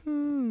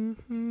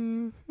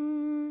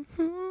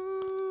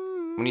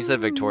 When you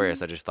said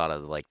Victorious, I just thought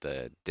of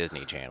the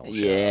Disney Channel show.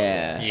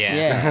 Yeah.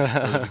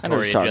 Yeah. I know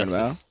what Victoria you're talking Justice.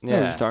 about. I know what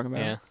Yeah. you're talking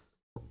about. Yeah.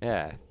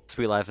 Yeah.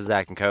 Sweet Life of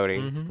Zach and Cody.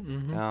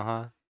 Mm-hmm.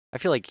 Uh-huh. I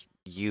feel like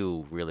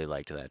you really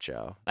liked that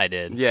show. I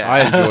did. Yeah. I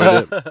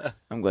enjoyed it.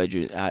 I'm glad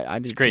you. I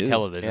did It's great too.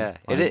 television. Yeah.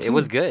 Mine It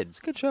was too. good. It's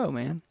a good show,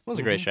 man. It was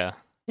a great show.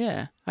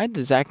 Yeah. I had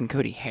the Zach and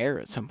Cody hair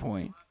at some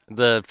point.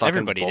 The fucking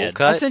Everybody bowl did. I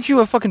cut. sent you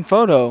a fucking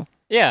photo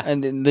Yeah.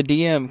 and in the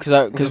DM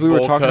because The we were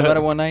bowl talking cut. about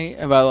it one night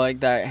about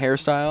that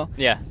hairstyle,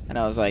 Yeah. and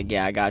I was like,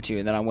 yeah, I got you.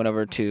 And then I went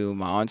over to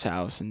my aunt's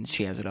house and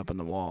she has it up on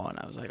the wall, and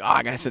I was like, oh,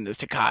 I gotta send this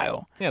to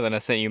Kyle. Yeah. Then I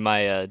sent you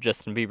my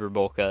Justin Bieber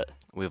bowl cut.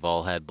 We've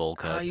all had bowl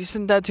cuts. You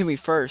sent that to me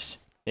first.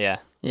 Yeah.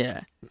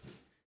 Yeah.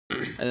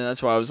 And then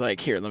that's why I was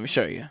like, here, let me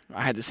show you.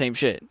 I had the same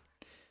shit.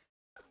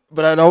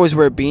 But I'd always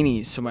wear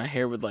beanies, so my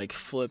hair would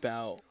flip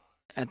out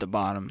at the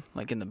bottom,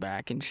 in the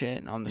back and shit.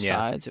 And on the Yeah.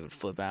 sides, it would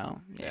flip out.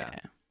 Yeah.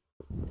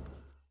 Yeah.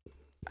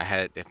 I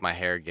had if my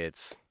hair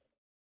gets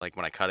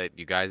when I cut it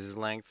you guys'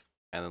 length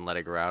and then let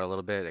it grow out a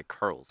little bit, it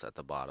curls at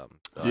the bottom.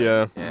 So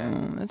Yeah.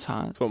 Yeah. That's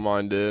hot. That's what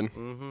mine did.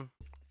 Mhm.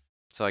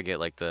 So I get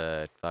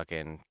the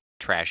fucking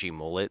trashy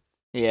mullet.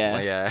 Yeah.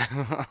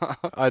 Yeah.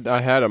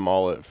 I had a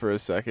mullet for a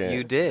second.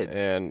 You did.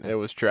 and it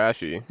was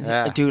trashy.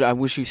 Yeah. Dude, I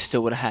wish you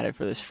still would have had it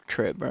for this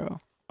trip,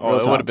 bro. Oh, Real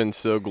it talk. would have been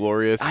so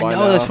glorious. I by know,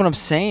 now. that's what I'm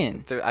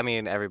saying. I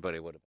mean, everybody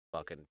would have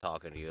fucking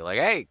talking to you like,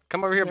 "Hey,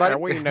 come over here, buddy."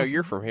 We know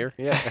you're from here.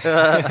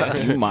 Yeah.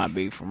 You might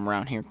be from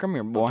around here. Come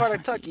here, What part boy.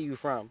 of Kentucky you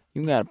from?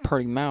 You got a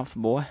pretty mouth,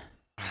 boy.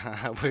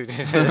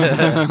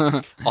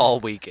 All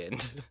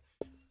weekend.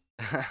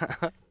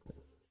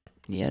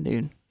 Yeah,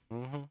 dude.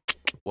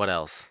 What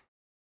else?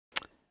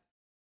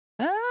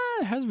 There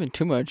hasn't been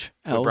too much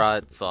We else.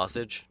 brought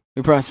sausage.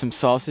 We brought some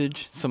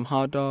sausage, some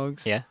hot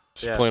dogs. Yeah.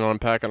 Just Yeah. planning on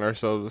packing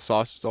ourselves a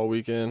sausage all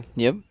weekend.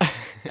 Yep.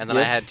 And then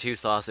I Yep. had 2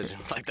 sausage and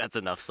was like, that's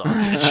enough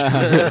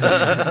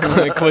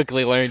sausage.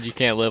 Quickly learned you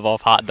can't live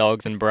off hot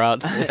dogs and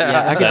brats.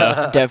 Yeah, I So-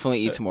 could definitely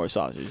eat some more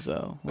sausage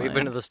though. We've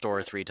been to the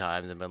store 3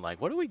 times and been like,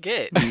 what do we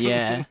get?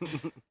 Yeah.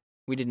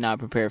 We did not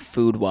prepare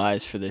food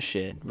wise for this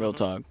shit. Real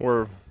talk.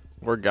 We're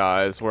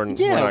guys. We're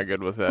Yeah, not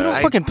good with that. We don't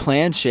I- fucking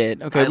plan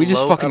shit. Okay, I we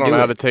just low- I fucking don't do know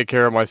how it. to take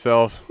care of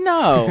myself.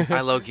 No.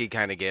 I low-key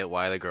kind of get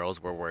why the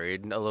girls were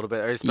worried a little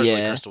bit. Especially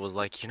Yeah. Crystal was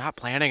like, you're not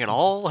planning at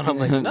all? And I'm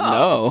like, no.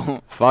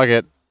 No. Fuck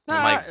it.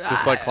 I'm like,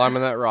 Just like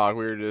climbing that rock,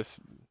 we were just.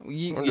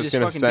 You, I'm you just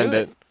gonna fucking send do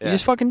it. You Yeah.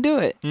 just fucking do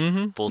it.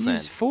 Mm-hmm. full You send.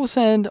 just full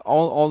send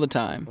all the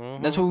time.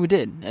 That's what we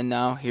did. And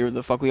now here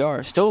the fuck we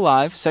are. Still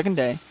alive, second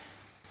day.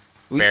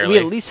 We Barely.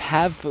 at least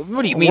have.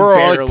 What do you mean We're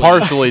barely? like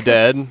partially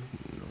dead.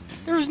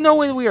 There's no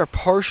way that we are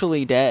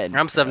partially dead.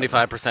 I'm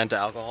 75% to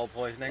alcohol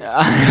poisoning.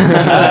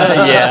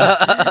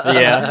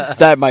 Yeah.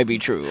 That might be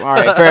true. All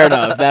right, fair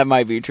enough. That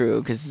might be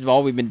true because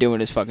all we've been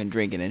doing is fucking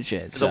drinking and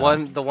shit. So.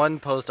 The one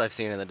post I've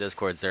seen in the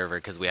Discord server,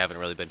 because we haven't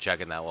really been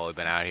checking that while we've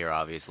been out here,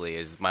 obviously,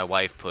 is my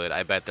wife put,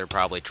 I bet they're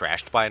probably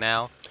trashed by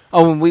now.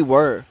 Oh, when we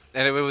were.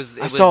 And it was.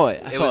 I saw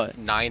it. I saw was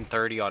it.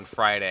 9:30 on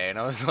Friday, and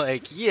I was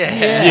like, yeah.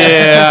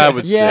 Yeah, I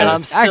would say. Yeah.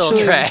 I'm still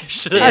Actually-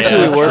 trash.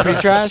 Actually, we were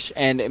pretty trash,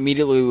 and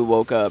immediately we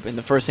woke up, and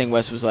the first thing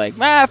Wes was like,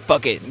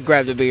 fuck it, and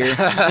grabbed a beer.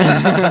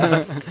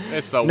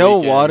 It's the No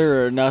weekend.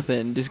 water or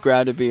nothing, just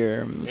grabbed a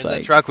beer. And was It's like,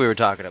 that truck we were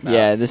talking about.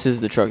 yeah, this is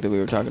the truck that we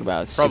were talking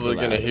about. It's super Probably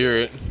gonna loud. hear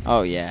it.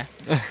 Oh, yeah.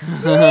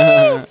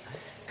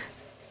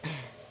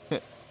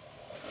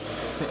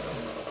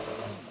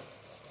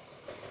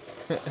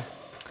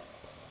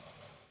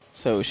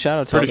 So, shout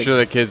out to all Pretty the- sure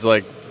the kid's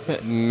like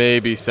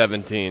maybe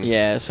 17.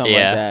 Yeah, something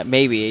Yeah. like that.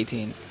 Maybe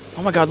 18.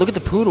 Oh my god, look at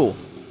the poodle.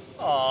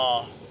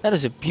 Oh, That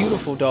is a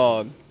beautiful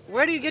dog.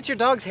 where do you get your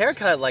dog's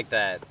haircut like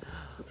that?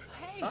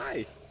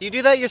 Hi. Do you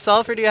do that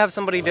yourself, or do you have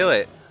somebody do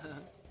it?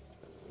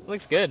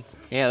 Looks good.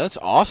 Yeah, that's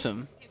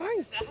awesome.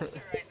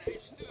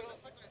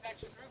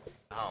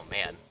 Oh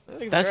man.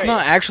 That's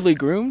not actually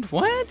groomed?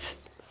 What?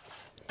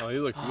 Oh, he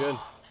looks good.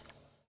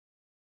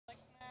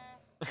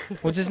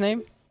 What's his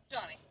name?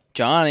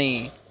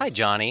 Johnny. Hi,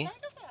 Johnny.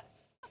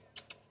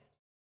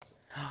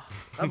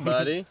 Hi,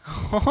 buddy.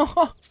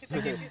 Hi,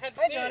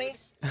 Johnny.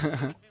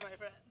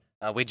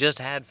 We just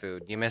had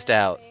food. You missed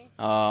out.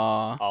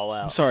 Aw. All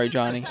I'm out. sorry,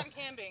 Johnny. Time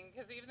camping,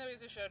 because even though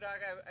he's a show dog,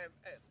 I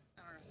don't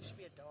know, he should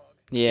be a dog.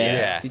 Yeah,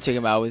 Yeah. you take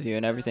him out with you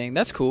and everything.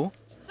 That's cool.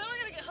 So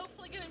we're gonna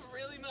hopefully get him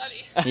really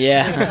muddy.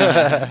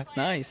 Yeah.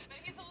 Nice. But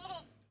he's a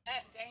little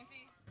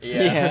dainty.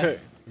 Yeah.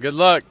 Good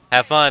luck.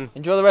 Have fun.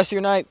 Enjoy the rest of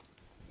your night.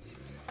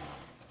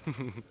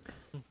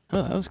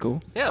 Oh, that was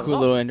cool. Yeah, it was Cool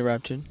little awesome.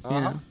 interruption. Uh-huh.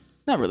 Yeah.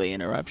 Not really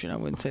interruption. I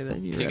wouldn't say that.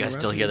 You guys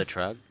still hear the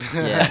truck?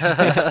 Yeah.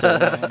 It's still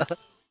going.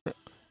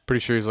 Pretty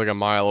sure he's like a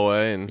mile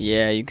away, and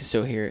Yeah, you can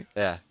still hear it.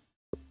 Yeah.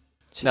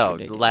 It's just No,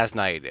 ridiculous. last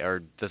night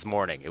or this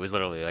morning, it was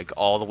literally like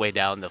all the way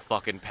down the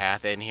fucking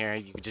path in here.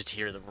 You could just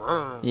hear the.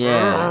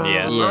 Yeah.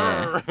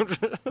 Yeah.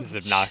 It's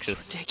obnoxious.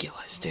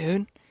 Ridiculous,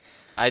 dude.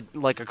 I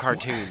like a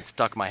cartoon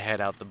stuck my head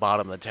out the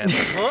bottom of the tent.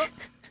 Like,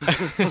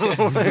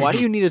 huh? Why do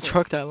you need a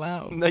truck that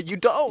loud? No, you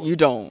don't. You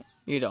don't.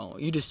 You don't.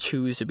 You just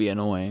choose to be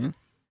annoying.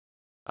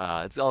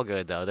 It's all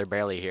good though. They're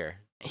barely here.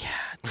 Yeah,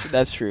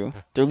 that's true.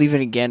 They're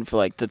leaving again for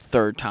like the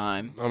third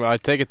time. I mean, I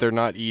take it they're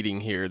not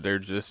eating here. They're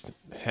just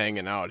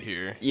hanging out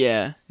here.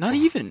 Yeah, not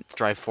even.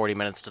 Drive 40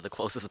 minutes to the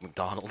closest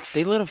McDonald's.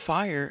 They lit a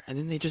fire and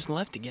then they just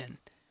left again.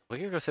 We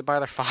could go sit by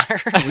their fire.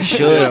 We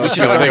should. We should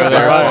go go there there. with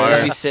our Just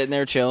fire. be sitting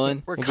there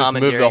chilling. We're We'll just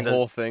move the commandeering this.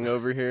 whole thing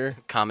over here.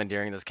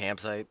 Commandeering this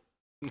campsite.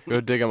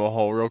 Go dig him a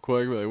hole real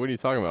quick. Be like, what are you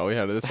talking about? We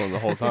had this one the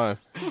whole time.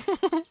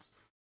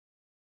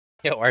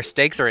 Yo, our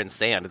stakes are in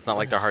sand. It's not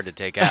like they're hard to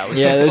take out. We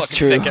Yeah, just that's fucking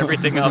true. Pick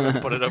everything up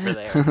and put it over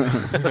there.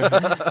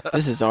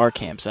 This is our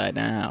campsite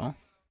now.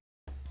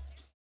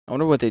 I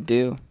wonder what they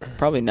do.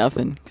 Probably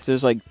nothing, because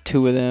there's like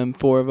 2 of them,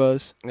 4 of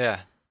us.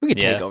 Yeah. We could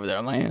Yeah. take over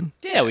their land.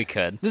 Yeah, we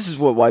could. This is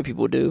what white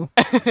people do.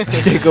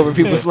 Take over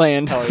people's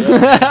land.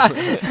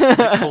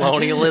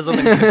 Colonialism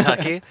in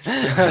Kentucky.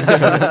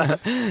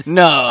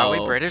 No. Are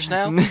we British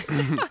now?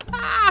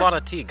 Spot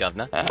a tea,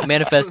 governor.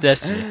 Manifest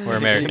destiny. We're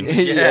Americans.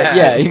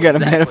 Yeah, you gotta exactly.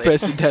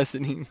 manifest your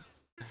destiny.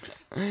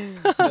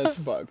 That's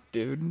fucked,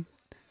 dude.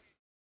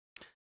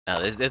 No,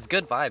 it's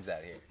good vibes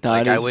out here. No,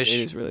 like it I is- wish it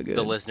is really good.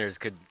 the listeners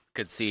could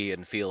see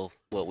and feel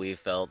what we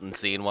felt and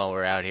seen while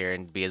we're out here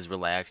and be as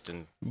relaxed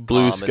and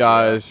Blue calm as we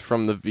skies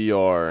from the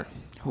VR.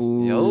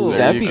 Ooh, Yo, there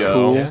that'd you be go.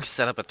 cool. are.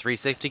 Set up a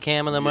 360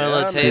 cam in the middle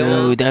of the Yeah,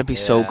 table. Dude, that'd be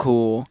so Yeah.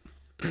 cool.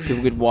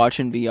 People could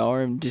watch in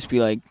VR and just be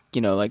like,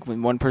 you know, like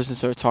when one person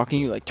starts talking,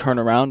 you like turn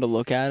around to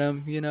look at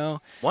them, you know?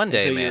 One And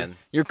day, so man.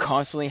 You're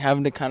constantly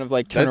having to kind of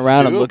like turn That's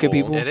around and look at doable.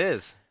 people. It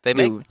is. They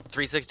make Dude.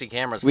 360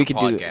 cameras for We could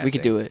do podcasting. it. We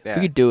could do it. Yeah.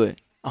 We could do it.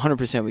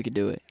 100% we could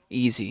do it.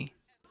 Easy.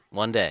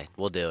 One day,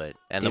 we'll do it.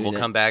 And then Dude, we'll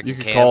come back You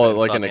and could camp call it and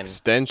like an fucking-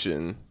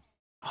 extension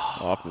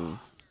off of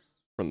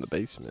from the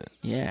basement.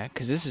 Yeah,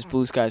 because this is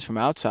blue skies from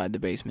outside the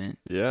basement.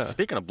 Yeah.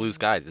 Speaking of blue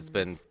skies, it's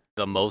been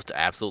the most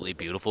absolutely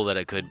beautiful that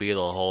it could be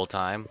the whole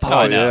time. Oh,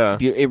 I know.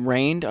 yeah. It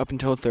rained up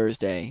until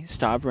Thursday.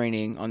 Stopped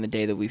raining on the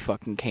day that we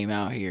fucking came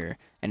out here,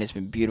 and it's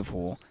been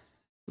beautiful.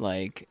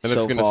 Like And so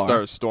it's gonna far.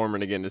 start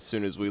storming again as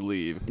soon as we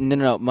leave.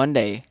 No.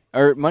 Monday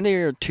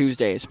or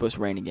Tuesday it's supposed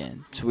to rain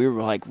again. So we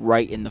were like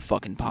right in the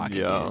fucking pocket.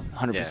 Yeah.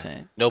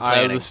 100%. No Out of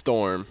planning. the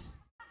storm.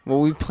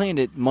 Well, we planned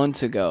it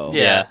months ago.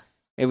 Yeah.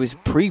 It was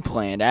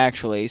pre-planned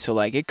actually, so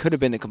like it could have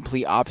been the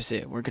complete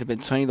opposite. Where it could have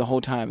been sunny the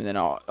whole time, and then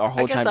our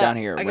whole time down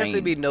here it I guess it'd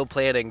rained. be no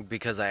planning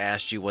because I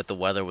asked you what the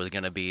weather was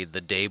going to be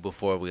the day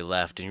before we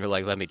left, and you're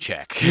like, let me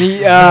check.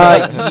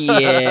 Yeah.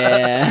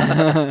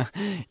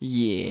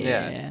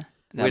 Yeah.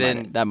 We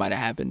didn't- That might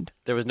have happened.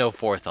 There was no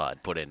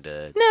forethought put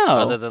into No.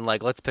 other than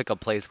like, let's pick a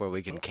place where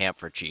we can camp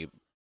for cheap.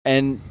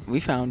 And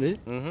we found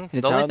it. Mm-hmm.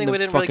 It's The only out in thing the we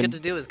didn't really fucking- get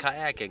to do is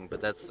kayaking, but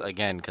that's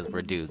again because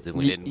we're dudes and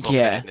we Y- didn't book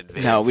yeah. that in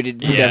advance. No, we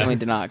did. We Yeah. definitely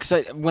did not.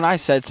 Because when I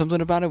said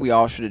something about it, we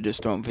all should have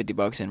just thrown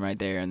 $50 in right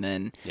there, and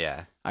then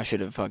Yeah, I should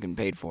have fucking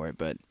paid for it.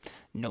 But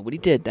nobody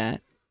did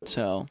that.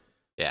 So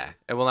Yeah.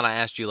 And well, then I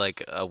asked you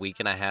like a week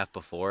and a half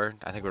before.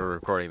 I think we were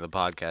recording the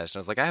podcast. And I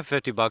was like, I have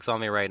 $50 on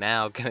me right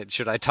now.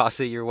 Should I toss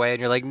it your way? And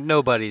you're like,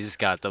 nobody's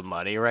got the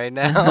money right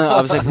now.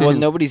 I was like, well,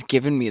 nobody's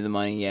given me the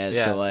money yet,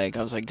 Yeah. so like,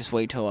 I was like, just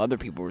wait till other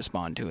people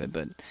respond to it.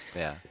 But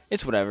Yeah.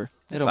 it's whatever.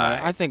 It It's don't matter.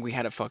 alright. I think we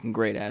had a fucking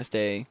great ass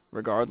day,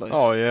 regardless.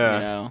 Oh, yeah. You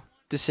know,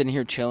 just sitting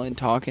here chilling,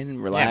 talking,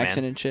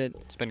 relaxing, and shit.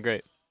 It's been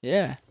great.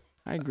 Yeah,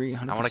 I agree.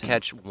 100%. I want to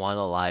catch one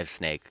alive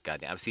snake.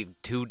 Goddamn. I've seen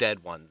 2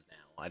 dead ones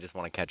now. I just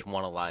want to catch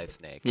one alive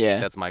snake. Yeah.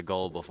 That's my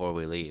goal before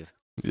we leave.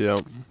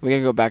 Yep. We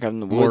gotta go back up in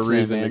the More woods. then,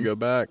 reason to man. go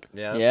back.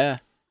 Yeah. Yeah.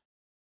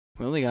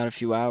 We only got a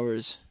few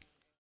hours.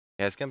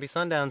 Yeah, it's going to be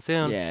sundown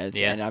soon. Yeah,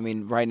 Yeah. and I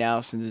mean, right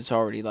now, since it's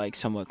already like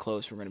somewhat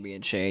close, we're gonna be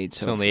in shade.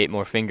 So There's only 8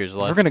 more fingers if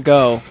we're left. gonna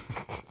go.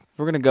 If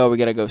we're gonna go. We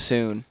gotta go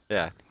soon.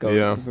 Yeah. Go.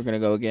 Yeah. If we're gonna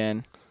go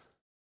again.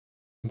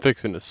 I'm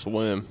fixing to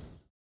swim.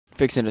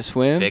 Fixing to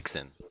swim.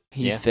 Vixen.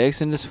 He's Yeah.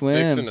 fixing to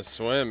swim. Fixing to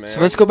swim, man.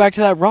 So let's go back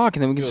to that rock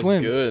and then we can Feels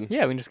swim. good.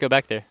 Yeah, we can just go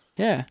back there.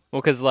 Yeah,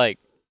 Well, because, like,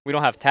 we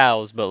don't have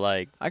towels, but,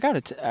 like, I got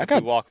it. I if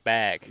got. we walk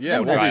back. Yeah,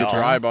 We'll we'll dry be off.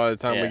 dry by the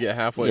time Yeah. we get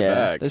halfway Yeah,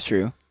 back. that's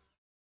true.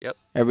 Yep.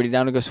 Everybody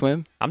down to go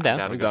swim? I'm down.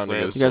 Down to I'm go down to swim.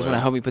 go You guys want swim. to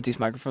help me put these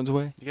microphones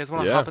away? You guys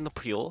want to Yeah. hop in the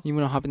pool? You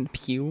want to hop in the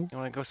pew? You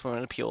want to go swim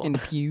in the pool? In the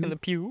pew? In the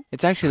pew.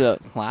 It's actually the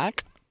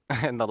lock.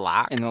 In the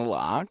lock? In the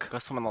lock. Go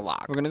swim in the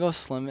lock. We're gonna go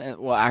swim.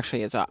 Well,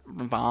 actually, it's a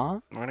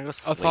river. We're gonna go I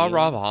swim. saw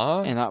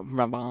Rob, In a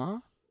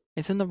river.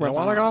 It's in the You river.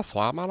 want to go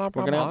swim on a We're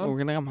gonna go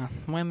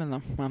swim in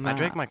the river. I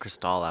drank my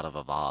crystal out of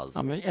a vase.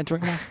 I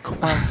drink my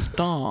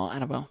crystal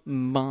out of a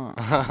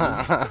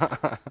vase.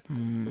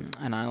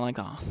 And I like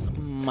to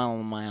smell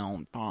my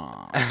own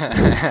balls.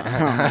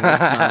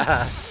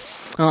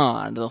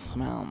 The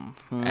smell.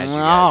 As you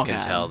guys can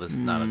Okay. tell, this is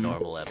not a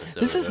normal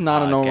episode. This of is the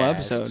not a normal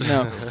podcast. episode.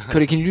 No.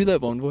 Cody, can you do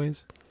that one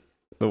voice?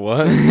 The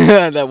what?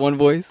 That one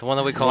voice? The one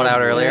that we called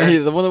out earlier. Yeah,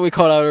 the one that we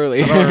called out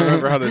earlier. I don't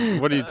remember how to.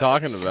 What are you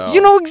talking about?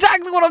 You know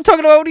exactly what I'm talking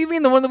about. What do you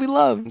mean? The one that we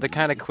love. The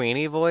kind of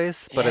Queenie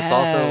voice, but it's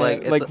also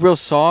like it's real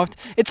soft.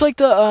 It's like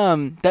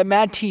the that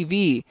Mad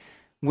TV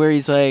where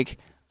he's like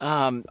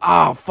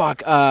oh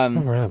fuck All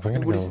right, we're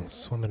gonna what is go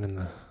swimming in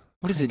the.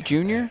 what is it,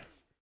 Junior?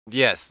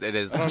 yes, it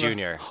is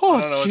Junior. I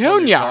don't know which one you're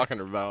Junior. talking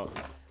about.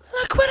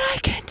 Look what I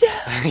can do.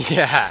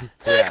 yeah.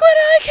 Look what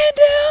I can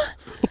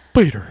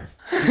Peter.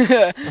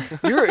 do.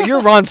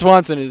 You're Ron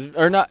Swanson is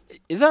or not?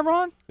 Is that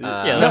Ron?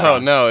 Yeah, no,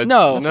 no, it's,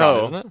 No. That's no,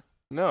 wrong, isn't it?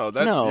 no.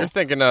 That, No. You're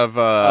thinking of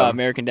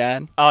American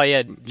Dad. Oh,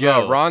 yeah,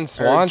 Joe. no, Ron Or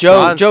Swanson.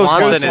 Joe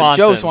Swanson Swanson. is-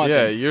 Joe Swanson.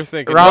 Yeah, you're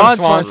thinking. Ron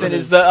Swanson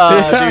is the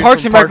Dude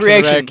Parks from and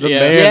Recreation. The Yeah.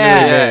 man,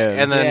 Yeah. man.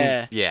 And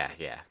then yeah.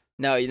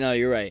 No,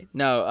 you're right.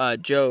 No,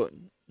 Joe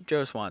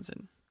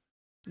Swanson.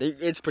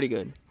 It's pretty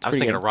good. I was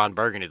thinking of Ron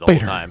Burgundy the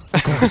Peter. whole time.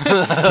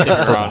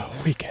 The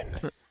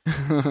weekend.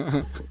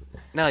 of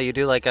No, you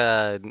do like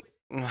a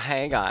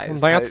hey guys.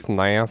 That's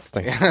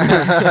nasty. It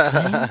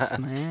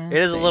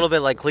is a little bit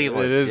like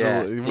Cleveland. It is.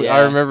 Yeah. Yeah. I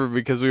remember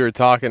because we were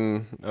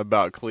talking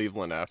about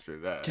Cleveland after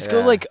that. Just Yeah. go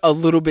like a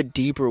little bit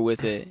deeper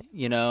with it,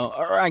 you know,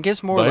 or I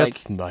guess more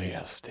That's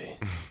nasty.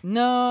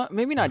 no,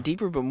 maybe not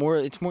deeper, but more.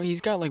 It's more.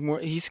 He's got like more.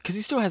 Because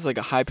he still has like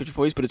a high pitched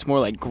voice, but it's more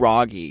like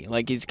groggy.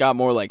 Like he's got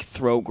more like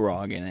throat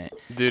grog in it.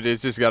 Dude,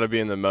 it's just got to be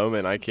in the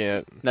moment. I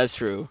can't. That's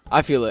true.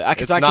 I feel it. It's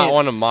Because I not can't.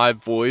 one of my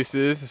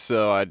voices,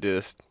 so I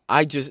just.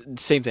 I just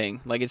same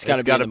thing. Like it's got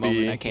to be in the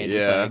moment. I can't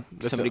just like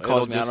somebody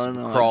calls me. I It'll don't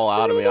just know. crawl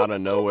out of me out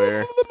of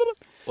nowhere.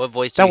 What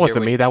voice do That you hear wasn't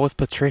when, me. That was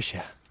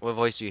Patricia. What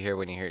voice do you hear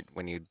when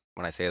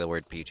I say the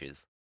word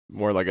peaches?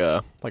 More like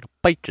a Like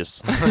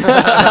peaches.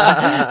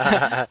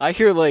 I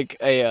hear like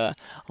a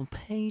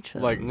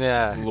pages. like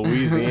Yeah.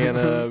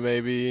 Louisiana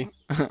maybe.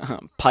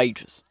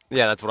 pages.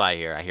 Yeah, that's what I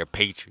hear. I hear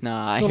peaches.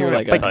 Nah, I hear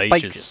like Like a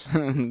Pages.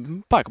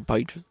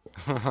 pages.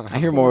 I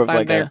hear more of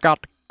like they a got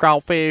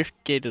crawfish,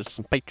 get us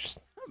some peaches.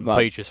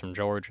 Peaches from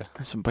Georgia.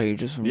 some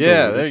pages. From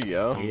Yeah, Georgia. there you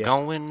go. I'm Yeah.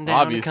 going down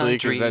Obviously, the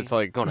 'cause country. that's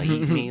like gonna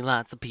eat me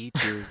lots of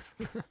peaches.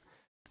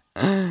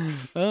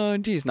 Oh,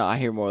 geez, no, I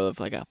hear more of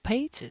like a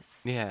peaches.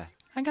 Yeah.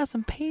 I got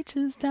some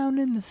peaches down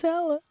in the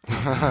cellar.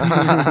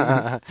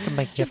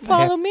 Just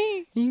Follow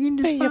me. You can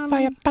just follow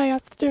me.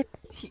 bastard.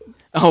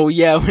 Oh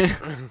yeah. All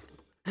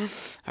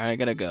right, I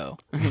gotta go.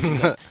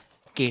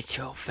 Get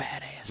your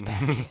fat ass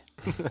back here.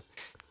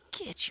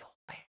 Get your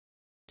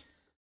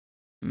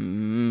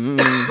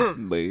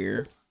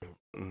Beer.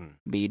 Mm.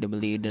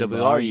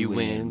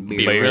 BWRUN.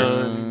 Beer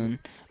run.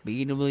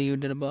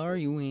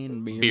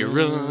 BWRUN. Beer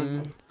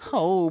run.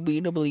 Oh,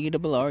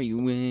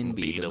 BWRUN.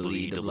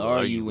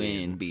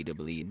 BWRUN.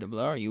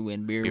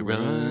 BWRUN. Beer Beer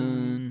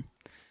run.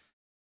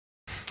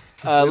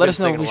 run. Let us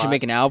know singing if we a should lot.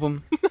 make an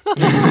album.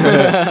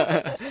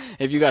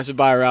 If you guys would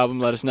buy our album,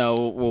 let us know.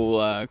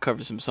 We'll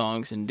cover some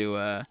songs and do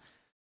some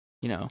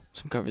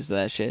covers of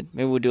that shit.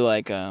 Maybe we'll do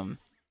like I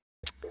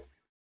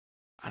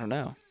don't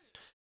know.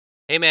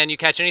 Hey man, you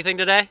catch anything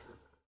today?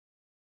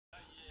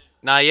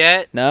 Not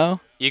yet. No?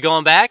 You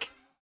going back?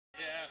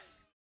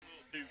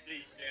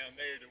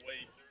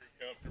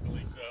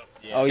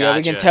 Oh yeah,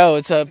 we can Gotcha. tell.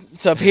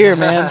 It's up here,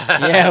 man.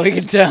 Yeah, we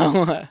can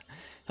tell.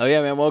 Oh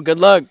yeah, man. Well, good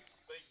luck.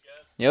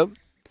 Yep.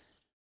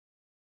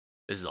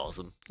 This is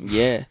awesome.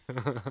 Yeah.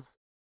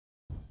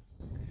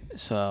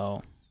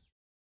 So,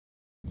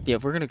 yeah,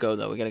 if we're gonna go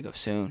though, we gotta go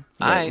soon.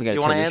 Alright, you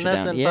wanna end this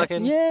down. and yeah,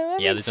 fucking- Yeah,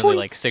 I Yeah, mean, there's 40 only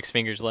like 6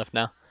 fingers left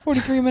now.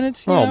 43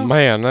 minutes. You Oh know?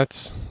 man,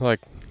 that's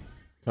like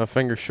a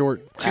finger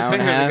short. 2 hour and a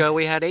fingers half. ago,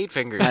 we had 8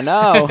 fingers. I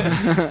know.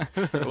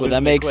 Well,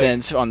 that makes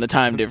sense on the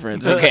time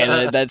difference.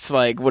 Okay, that's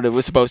like what it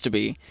was supposed to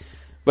be.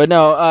 But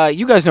no,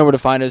 you guys know where to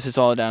find us. It's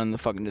all down in the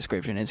fucking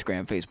description.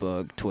 Instagram,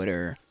 Facebook,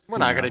 Twitter. We're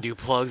not gonna do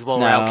plugs while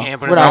No, we're out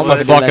camping. we're in not the Out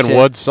in the fucking woods. doing that fucking shit.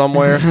 woods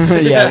somewhere.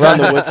 Yeah, we're on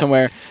the woods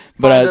somewhere.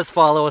 But Find us,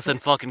 follow us in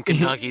fucking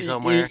Kentucky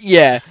somewhere.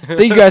 Yeah.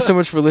 Thank you guys so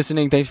much for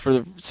listening. Thanks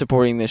for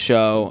supporting the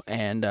show.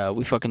 And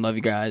we fucking love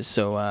you guys.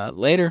 So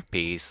later.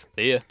 Peace.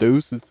 See ya.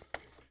 Deuces.